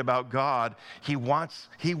understand about God, He wants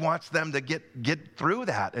them to get through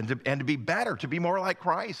that and to be better, to be more like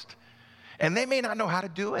Christ. And they may not know how to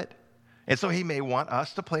do it, and so He may want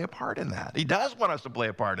us to play a part in that. He does want us to play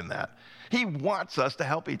a part in that. He wants us to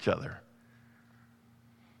help each other.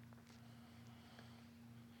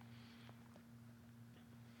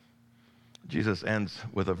 Jesus ends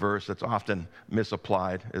with a verse that's often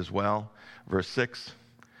misapplied as well. Verse 6,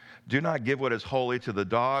 do not give what is holy to the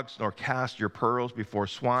dogs, nor cast your pearls before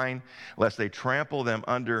swine, lest they trample them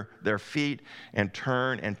under their feet and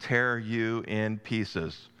turn and tear you in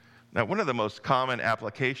pieces. Now, one of the most common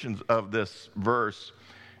applications of this verse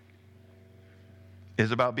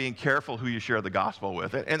is about being careful who you share the gospel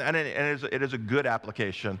with. And it is a good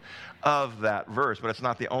application of that verse, but it's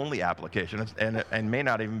not the only application, and may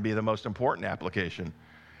not even be the most important application.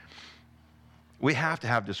 We have to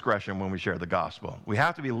have discretion when we share the gospel. We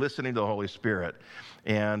have to be listening to the Holy Spirit.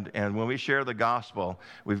 And when we share the gospel,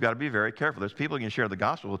 we've got to be very careful. There's people who can share the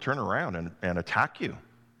gospel will turn around and attack you.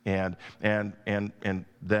 And then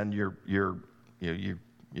you're going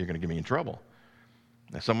to get me in trouble.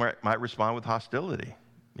 Some might respond with hostility.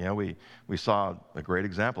 We saw a great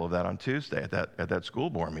example of that on Tuesday at that school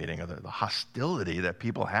board meeting, of the hostility that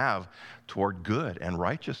people have toward good and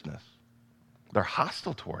righteousness. They're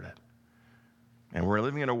hostile toward it. And we're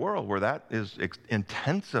living in a world where that is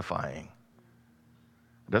intensifying.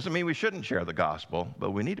 It doesn't mean we shouldn't share the gospel,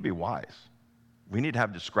 but we need to be wise. We need to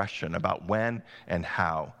have discretion about when and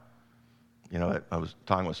how. I was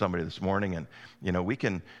talking with somebody this morning, and we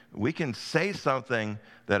can say something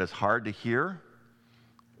that is hard to hear.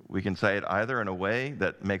 We can say it either in a way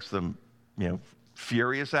that makes them,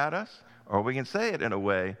 furious at us, or we can say it in a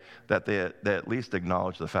way that they at least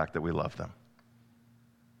acknowledge the fact that we love them.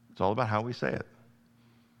 It's all about how we say it.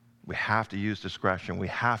 We have to use discretion. We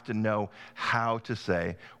have to know how to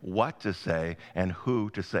say, what to say, and who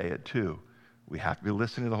to say it to. We have to be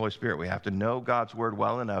listening to the Holy Spirit. We have to know God's word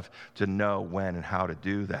well enough to know when and how to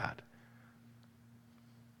do that.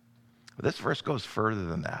 But this verse goes further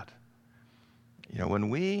than that. When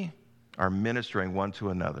we are ministering one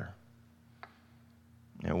to another,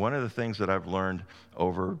 one of the things that I've learned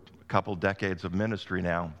over a couple decades of ministry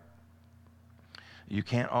now, you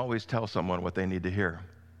can't always tell someone what they need to hear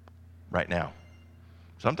right now.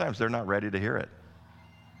 Sometimes they're not ready to hear it.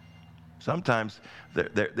 Sometimes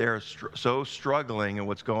they're so struggling in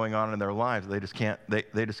what's going on in their lives, they just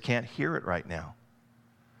can't hear it right now.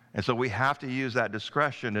 And so we have to use that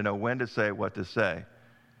discretion to know when to say what to say.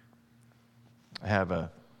 I have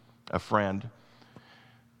a friend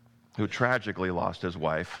who tragically lost his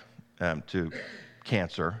wife to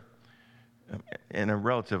cancer in a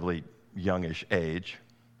relatively youngish age,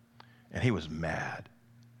 and he was mad.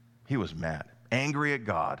 He was mad, angry at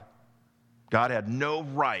God. God had no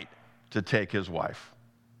right to take his wife.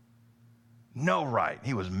 No right.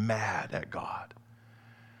 He was mad at God.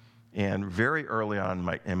 And very early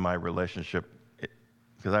on in my relationship,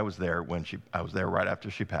 because I was there right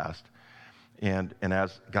after she passed, and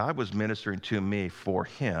as God was ministering to me for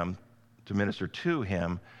him, to minister to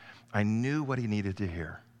him, I knew what he needed to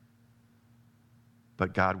hear.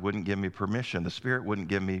 But God wouldn't give me permission. The Spirit wouldn't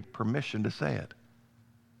give me permission to say it.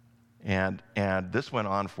 And this went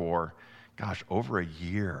on for, gosh, over a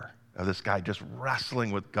year of this guy just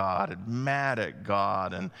wrestling with God and mad at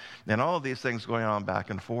God and all of these things going on back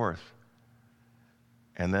and forth.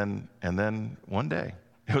 And then one day,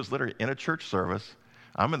 it was literally in a church service.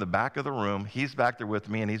 I'm in the back of the room. He's back there with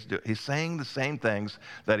me, and he's saying the same things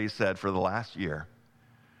that he said for the last year.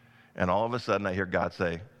 And all of a sudden, I hear God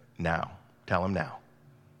say, now, tell him now.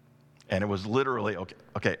 And it was literally,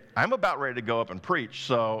 okay, I'm about ready to go up and preach,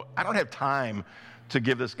 so I don't have time to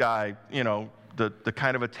give this guy, the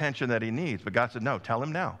kind of attention that he needs. But God said, no, tell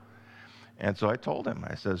him now. And so I told him,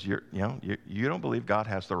 I says, you don't believe God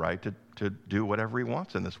has the right to do whatever he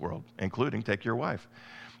wants in this world, including take your wife.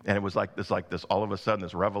 And it was like this, all of a sudden,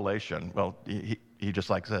 this revelation. Well, he just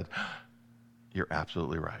said, you're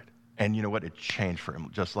absolutely right. And you know what? It changed for him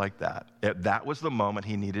just like that. That was the moment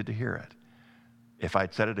he needed to hear it. If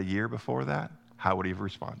I'd said it a year before that, how would he have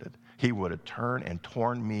responded? He would have turned and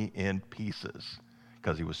torn me in pieces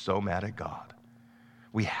because he was so mad at God.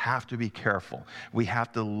 We have to be careful. We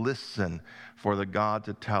have to listen for the God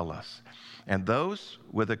to tell us. And those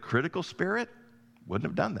with a critical spirit wouldn't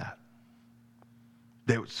have done that.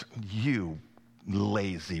 They would say, you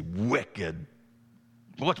lazy, wicked,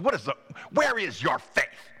 where is your faith?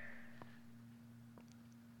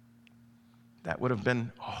 That would have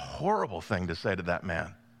been a horrible thing to say to that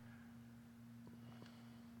man.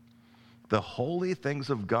 The holy things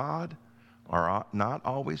of God are not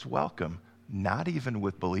always welcome, not even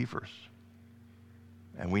with believers.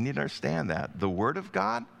 And we need to understand that. The Word of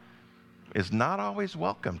God is not always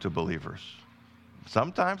welcome to believers.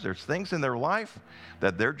 Sometimes there's things in their life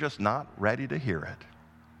that they're just not ready to hear it.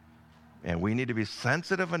 And we need to be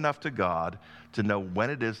sensitive enough to God to know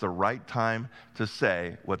when it is the right time to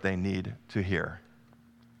say what they need to hear.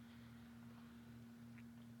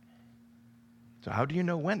 So how do you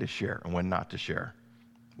know when to share and when not to share?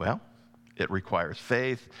 Well, it requires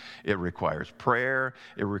faith, it requires prayer,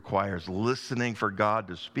 it requires listening for God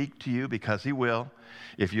to speak to you, because he will.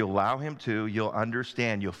 If you allow him to, you'll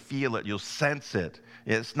understand, you'll feel it, you'll sense it.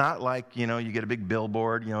 It's not like, you get a big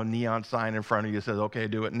billboard, neon sign in front of you that says, okay,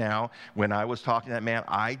 do it now. When I was talking to that man,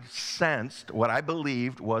 I sensed what I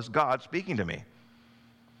believed was God speaking to me.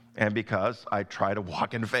 And because I try to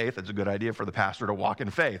walk in faith, it's a good idea for the pastor to walk in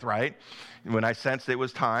faith, right? When I sensed it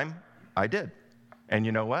was time, I did. And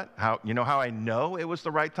you know what? How I know it was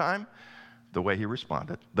the right time? The way he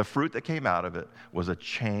responded. The fruit that came out of it was a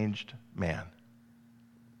changed man.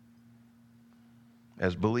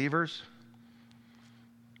 As believers,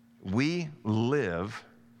 we live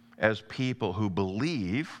as people who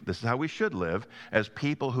believe, this is how we should live, as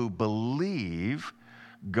people who believe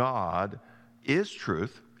God is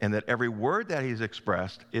truth and that every word that he's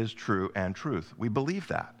expressed is true and truth. We believe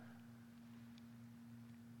that.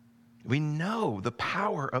 We know the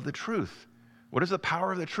power of the truth. What is the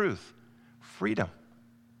power of the truth? Freedom.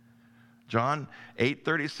 John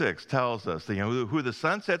 8:36 tells us that who the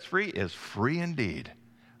Son sets free is free indeed.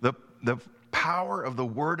 The power of the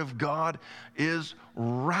Word of God is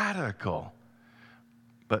radical.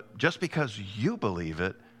 But just because you believe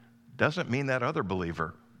it doesn't mean that other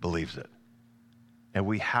believer believes it. And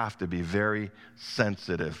we have to be very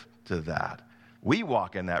sensitive to that. We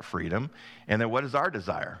walk in that freedom, and then what is our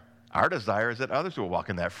desire? Our desire is that others will walk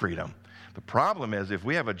in that freedom. The problem is if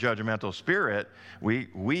we have a judgmental spirit,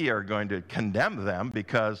 we are going to condemn them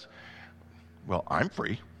because, well, I'm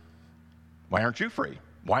free. Why aren't you free?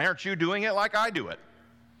 Why aren't you doing it like I do it?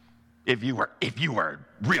 If you were a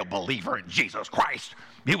real believer in Jesus Christ,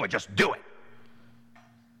 you would just do it.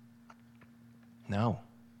 No.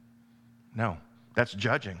 That's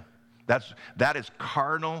judging. That is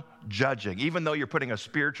carnal judging. Even though you're putting a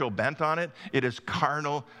spiritual bent on it, it is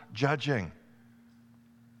carnal judging.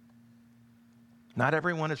 Not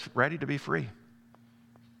everyone is ready to be free.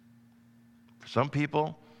 For some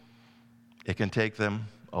people, it can take them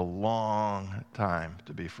a long time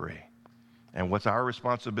to be free. And what's our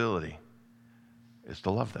responsibility is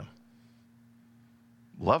to love them.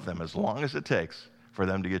 Love them as long as it takes for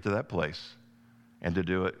them to get to that place, and to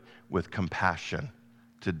do it with compassion,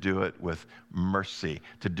 to do it with mercy,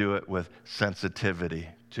 to do it with sensitivity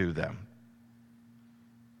to them.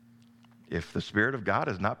 If the Spirit of God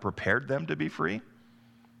has not prepared them to be free,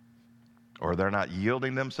 or they're not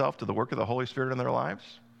yielding themselves to the work of the Holy Spirit in their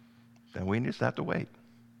lives, then we just have to wait.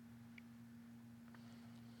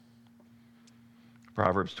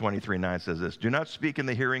 Proverbs 23:9 says this, "Do not speak in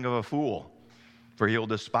the hearing of a fool, for he will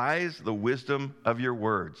despise the wisdom of your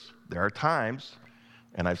words." There are times,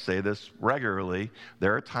 and I say this regularly,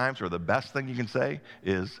 there are times where the best thing you can say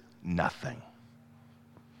is nothing.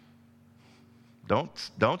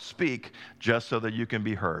 Don't speak just so that you can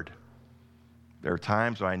be heard. There are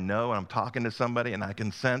times when I know I'm talking to somebody and I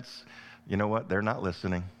can sense, you know what, they're not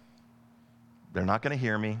listening. They're not going to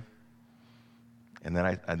hear me. And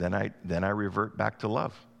then I revert back to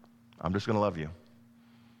love. I'm just going to love you.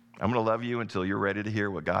 I'm going to love you until you're ready to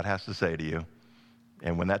hear what God has to say to you.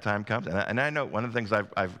 And when that time comes, and I know one of the things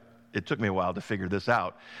it took me a while to figure this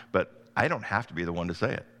out, but I don't have to be the one to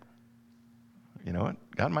say it. You know what?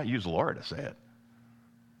 God might use Laura to say it.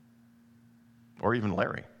 Or even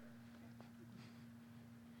Larry.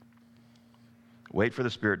 Wait for the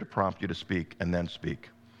Spirit to prompt you to speak and then speak.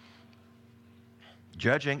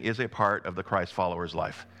 Judging is a part of the Christ follower's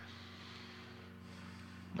life.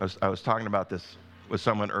 I was talking about this with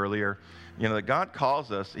someone earlier. You know, that God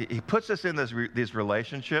calls us, He puts us in these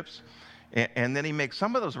relationships, and then He makes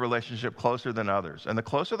some of those relationships closer than others. And the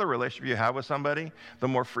closer the relationship you have with somebody, the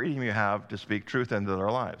more freedom you have to speak truth into their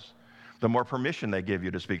lives. The more permission they give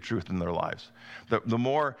you to speak truth in their lives. The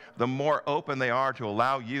more open they are to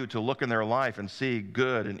allow you to look in their life and see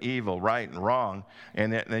good and evil, right and wrong,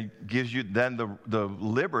 and it gives you then the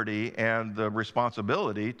liberty and the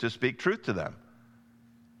responsibility to speak truth to them.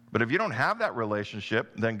 But if you don't have that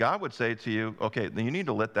relationship, then God would say to you, okay, then you need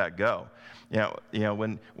to let that go. You know,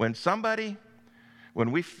 when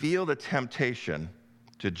we feel the temptation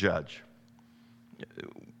to judge,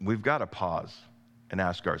 we've got to pause and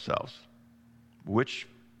ask ourselves, which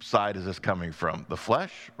side is this coming from, the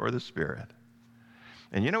flesh or the Spirit?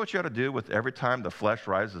 And you know what you ought to do with every time the flesh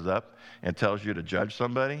rises up and tells you to judge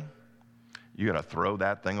somebody? You got to throw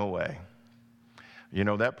that thing away. You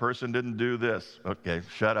know, that person didn't do this. Okay,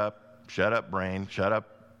 shut up, brain, shut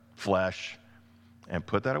up, flesh, and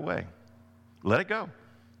put that away. Let it go.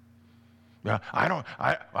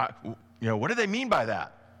 What do they mean by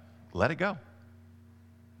that? Let it go.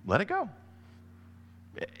 Let it go.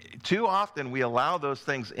 Too often we allow those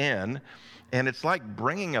things in, and it's like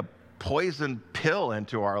bringing a poison pill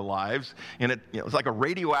into our lives, and it's like a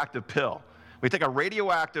radioactive pill. We take a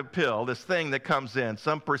radioactive pill, this thing that comes in,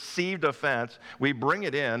 some perceived offense, we bring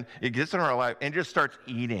it in, it gets in our life, and it just starts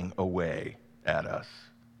eating away at us.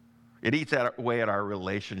 It eats away at our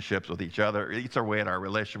relationships with each other. It eats away at our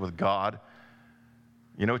relationship with God.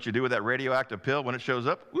 You know what you do with that radioactive pill when it shows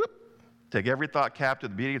up? Whoop. Take every thought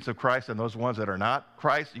captive to the obedience of Christ, and those ones that are not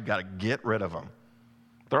Christ, you've got to get rid of them.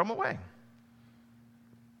 Throw them away.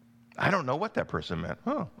 I don't know what that person meant.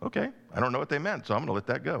 Oh, okay. I don't know what they meant, so I'm going to let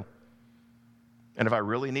that go. And if I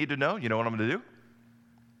really need to know, you know what I'm going to do?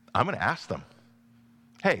 I'm going to ask them,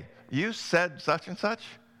 hey, you said such and such?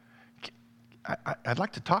 I'd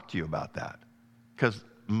like to talk to you about that, because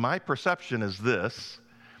my perception is this,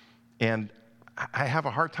 and I have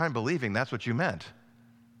a hard time believing that's what you meant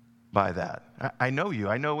by that. I know you.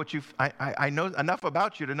 I know what I know enough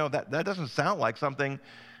about you to know that doesn't sound like something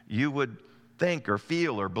you would think or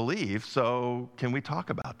feel or believe, so can we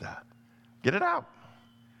talk about that? Get it out.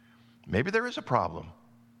 Maybe there is a problem.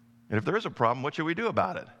 And if there is a problem, what should we do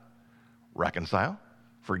about it? Reconcile?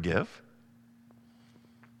 Forgive?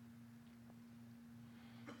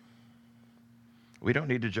 We don't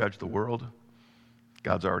need to judge the world.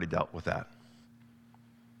 God's already dealt with that.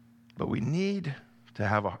 But we need to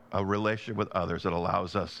have a relationship with others that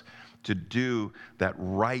allows us to do that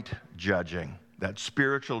right judging, that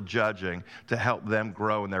spiritual judging, to help them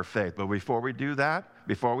grow in their faith. But before we do that,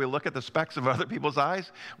 before we look at the specks of other people's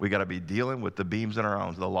eyes, we got to be dealing with the beams in our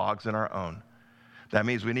own, the logs in our own. That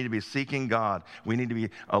means we need to be seeking God. We need to be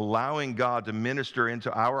allowing God to minister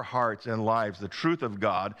into our hearts and lives the truth of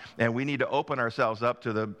God, and we need to open ourselves up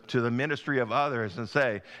to the ministry of others and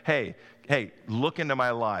say, hey, look into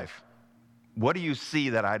my life. What do you see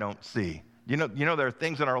that I don't see? You know, there are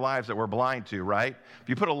things in our lives that we're blind to, right? If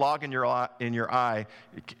you put a log in your eye,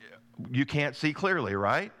 you can't see clearly,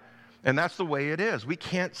 right? And that's the way it is. We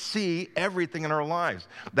can't see everything in our lives.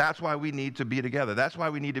 That's why we need to be together. That's why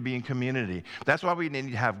we need to be in community. That's why we need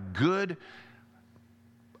to have good,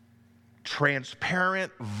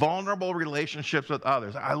 transparent, vulnerable relationships with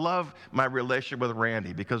others. I love my relationship with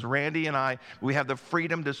Randy, because Randy and I, we have the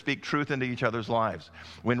freedom to speak truth into each other's lives.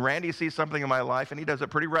 When Randy sees something in my life, and he does it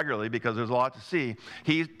pretty regularly because there's a lot to see,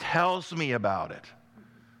 he tells me about it.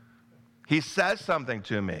 He says something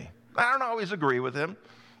to me. I don't always agree with him,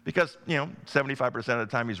 because, 75% of the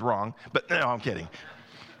time he's wrong. But no, I'm kidding.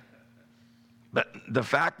 But the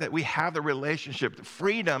fact that we have the relationship, the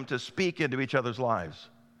freedom to speak into each other's lives,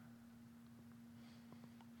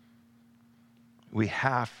 we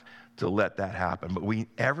have to let that happen. But we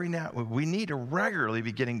need to regularly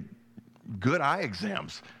be getting good eye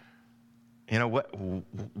exams.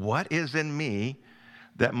 What is in me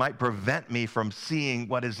that might prevent me from seeing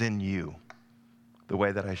what is in you the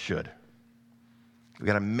way that I should? We've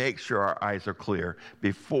got to make sure our eyes are clear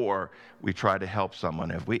before we try to help someone.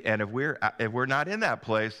 If we're not in that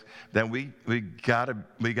place, then we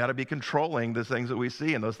gotta be controlling the things that we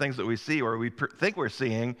see, and those things that we see or we think we're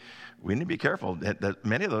seeing, we need to be careful that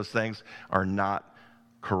many of those things are not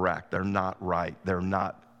correct. They're not right. They're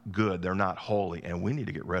not good. They're not holy, and we need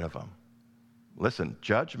to get rid of them. Listen,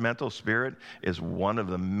 judgmental spirit is one of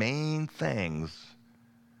the main things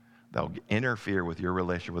that'll interfere with your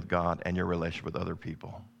relationship with God and your relationship with other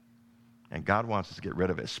people. And God wants us to get rid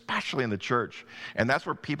of it, especially in the church. And that's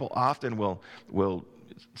where people often will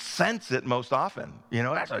sense it most often.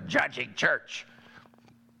 That's a judging church.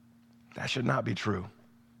 That should not be true.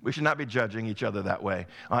 We should not be judging each other that way.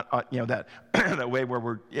 That way where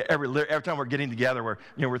we're every time we're getting together,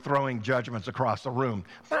 we're throwing judgments across the room.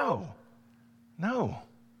 No.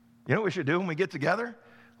 You know what we should do when we get together?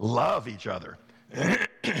 Love each other.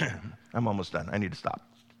 I'm almost done. I need to stop.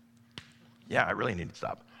 Yeah, I really need to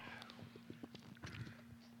stop.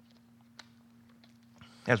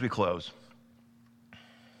 As we close,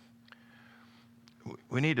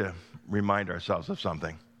 we need to remind ourselves of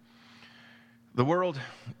something. The world,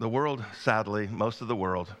 sadly, most of the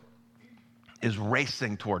world is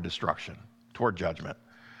racing toward destruction, toward judgment.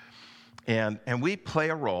 And we play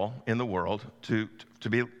a role in the world to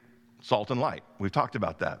be salt and light. We've talked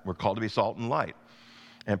about that. We're called to be salt and light.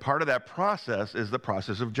 And part of that process is the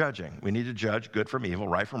process of judging. We need to judge good from evil,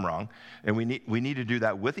 right from wrong. And we need to do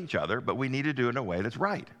that with each other, but we need to do it in a way that's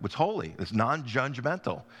right, that's holy, that's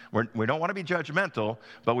non-judgmental. We don't want to be judgmental,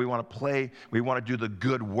 but we want to do the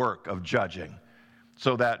good work of judging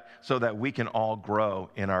so that we can all grow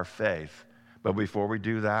in our faith. But before we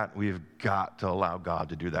do that, we've got to allow God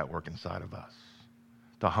to do that work inside of us,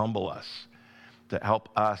 to humble us, to help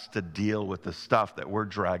us to deal with the stuff that we're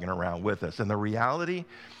dragging around with us. And the reality,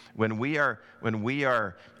 when we are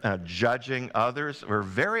judging others, we're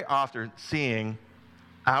very often seeing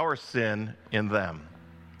our sin in them.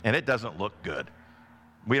 And it doesn't look good.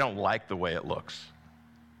 We don't like the way it looks.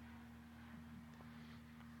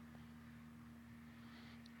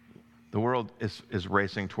 The world is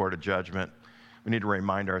racing toward a judgment. We need to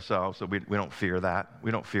remind ourselves that we don't fear that.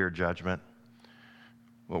 We don't fear judgment.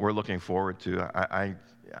 What we're looking forward to,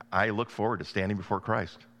 I look forward to standing before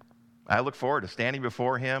Christ. I look forward to standing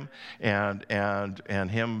before Him and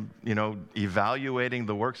Him, evaluating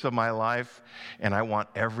the works of my life, and I want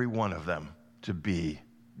every one of them to be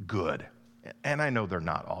good. And I know they're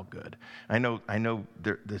not all good. I know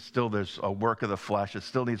there's a work of the flesh. It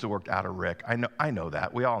still needs to work out of Rick. I know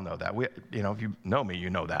that. We all know that. If you know me, you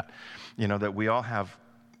know that. That we all have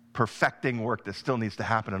perfecting work that still needs to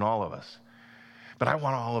happen in all of us. But I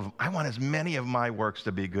want as many of my works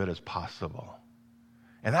to be good as possible.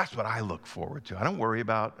 And that's what I look forward to. I don't worry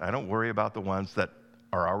about the ones that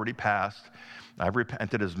are already past. I've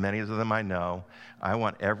repented as many of them I know. I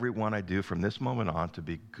want every one I do from this moment on to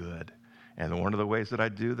be good. And one of the ways that I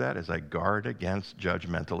do that is I guard against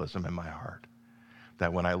judgmentalism in my heart.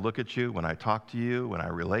 That when I look at you, when I talk to you, when I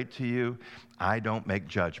relate to you, I don't make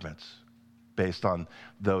judgments based on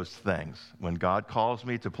those things. When God calls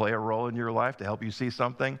me to play a role in your life to help you see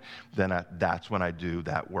something, then that's when I do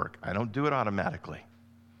that work. I don't do it automatically.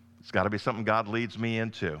 It's got to be something God leads me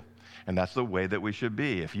into. And that's the way that we should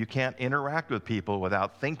be. If you can't interact with people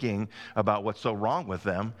without thinking about what's so wrong with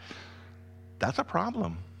them, that's a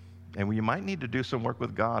problem. And you might need to do some work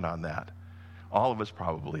with God on that. All of us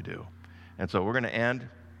probably do. And so we're going to end,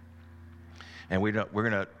 and we're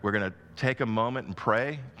going to take a moment and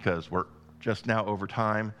pray because we're just now over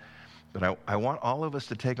time. But I want all of us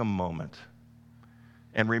to take a moment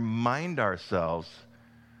and remind ourselves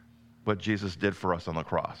what Jesus did for us on the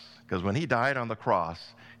cross. Because when He died on the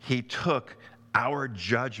cross, He took our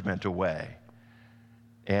judgment away.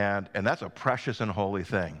 And that's a precious and holy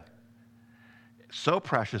thing. So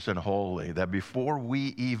precious and holy that before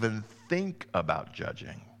we even think about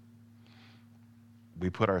judging, we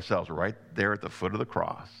put ourselves right there at the foot of the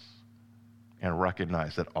cross and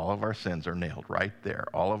recognize that all of our sins are nailed right there,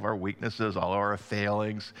 all of our weaknesses, all of our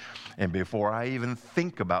failings. And before I even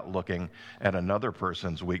think about looking at another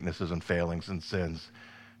person's weaknesses and failings and sins,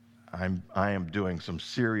 I am doing some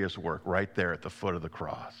serious work right there at the foot of the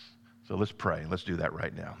cross. So let's pray. Let's do that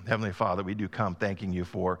right now. Heavenly Father, we do come thanking you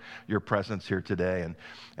for your presence here today. And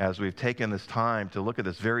as we've taken this time to look at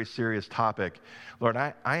this very serious topic, Lord,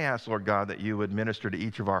 I ask, Lord God, that you would minister to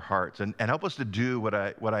each of our hearts and help us to do what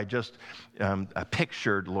I just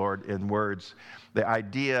pictured, Lord, in words. The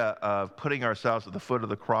idea of putting ourselves at the foot of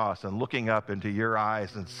the cross and looking up into your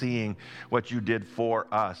eyes and seeing what you did for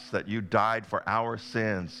us, that you died for our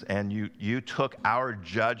sins and you took our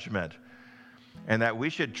judgment. and that we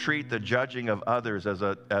should treat the judging of others as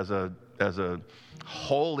a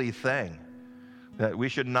holy thing, that we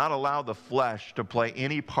should not allow the flesh to play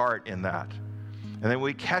any part in that. And then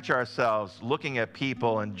we catch ourselves looking at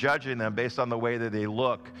people and judging them based on the way that they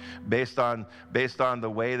look, based on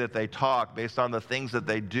the way that they talk, based on the things that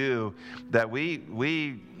they do, that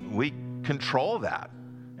we control that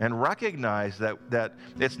and recognize that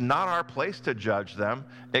it's not our place to judge them,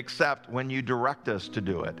 except when you direct us to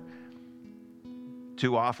do it.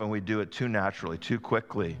 Too often we do it too naturally, too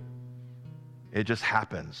quickly. It just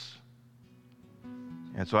happens.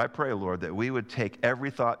 And so I pray, Lord, that we would take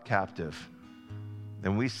every thought captive.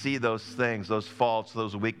 And we see those things, those faults,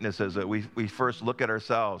 those weaknesses, that we first look at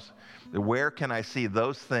ourselves. Where can I see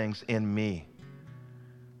those things in me?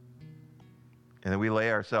 And then we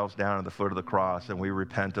lay ourselves down at the foot of the cross and we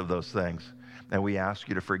repent of those things. And we ask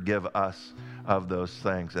you to forgive us of those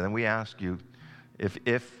things. And then we ask you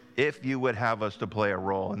if you would have us to play a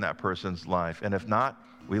role in that person's life. And if not,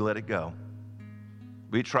 we let it go.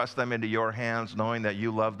 We trust them into your hands, knowing that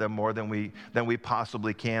you love them more than we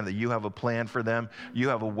possibly can, that you have a plan for them. You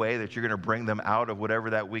have a way that you're going to bring them out of whatever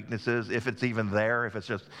that weakness is, if it's even there, if it's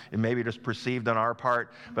just, it may be just perceived on our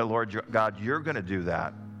part. But Lord God, you're going to do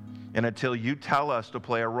that. And until you tell us to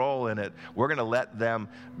play a role in it, we're going to let them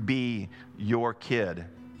be your kid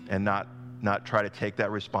and not try to take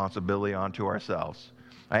that responsibility onto ourselves.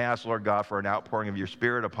 I ask, Lord God, for an outpouring of your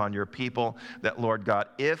Spirit upon your people, that, Lord God,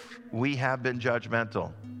 if we have been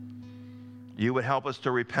judgmental, you would help us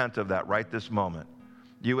to repent of that right this moment.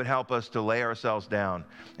 You would help us to lay ourselves down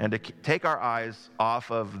and to take our eyes off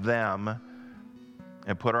of them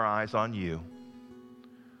and put our eyes on you,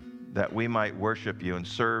 that we might worship you and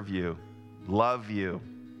serve you, love you,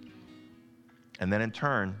 and then in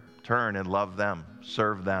turn and love them,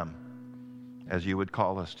 serve them as you would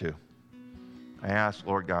call us to. I ask,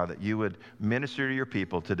 Lord God, that you would minister to your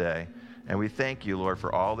people today. And we thank you, Lord,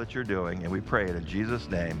 for all that you're doing. And we pray it in Jesus'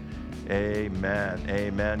 name. Amen.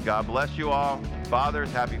 Amen. God bless you all.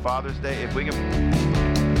 Fathers, happy Father's Day. If we can...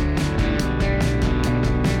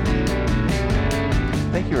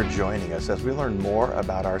 Thank you for joining us as we learn more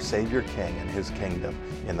about our Savior King and his kingdom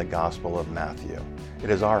in the Gospel of Matthew. It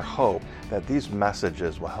is our hope that these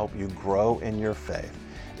messages will help you grow in your faith.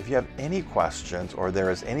 If you have any questions or there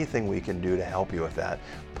is anything we can do to help you with that,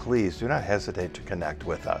 please do not hesitate to connect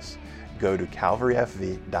with us. Go to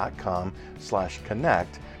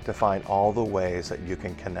calvaryfv.com/connect to find all the ways that you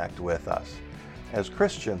can connect with us. As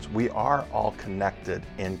Christians, we are all connected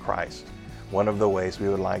in Christ. One of the ways we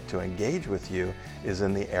would like to engage with you is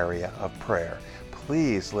in the area of prayer.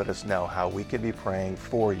 Please let us know how we can be praying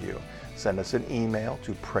for you. Send us an email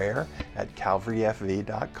to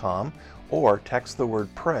prayer@calvaryfv.com or text the word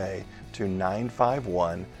pray to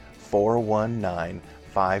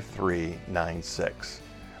 951-419-5396.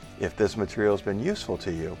 If this material has been useful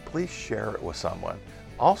to you, please share it with someone.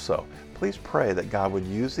 Also, please pray that God would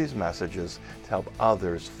use these messages to help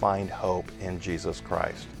others find hope in Jesus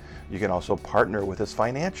Christ. You can also partner with us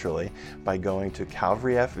financially by going to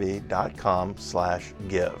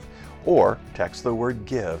calvaryfv.com/give or text the word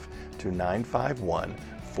give to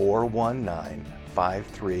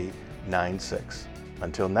 951-419-5396.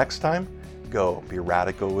 Until next time, go be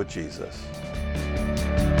radical with Jesus.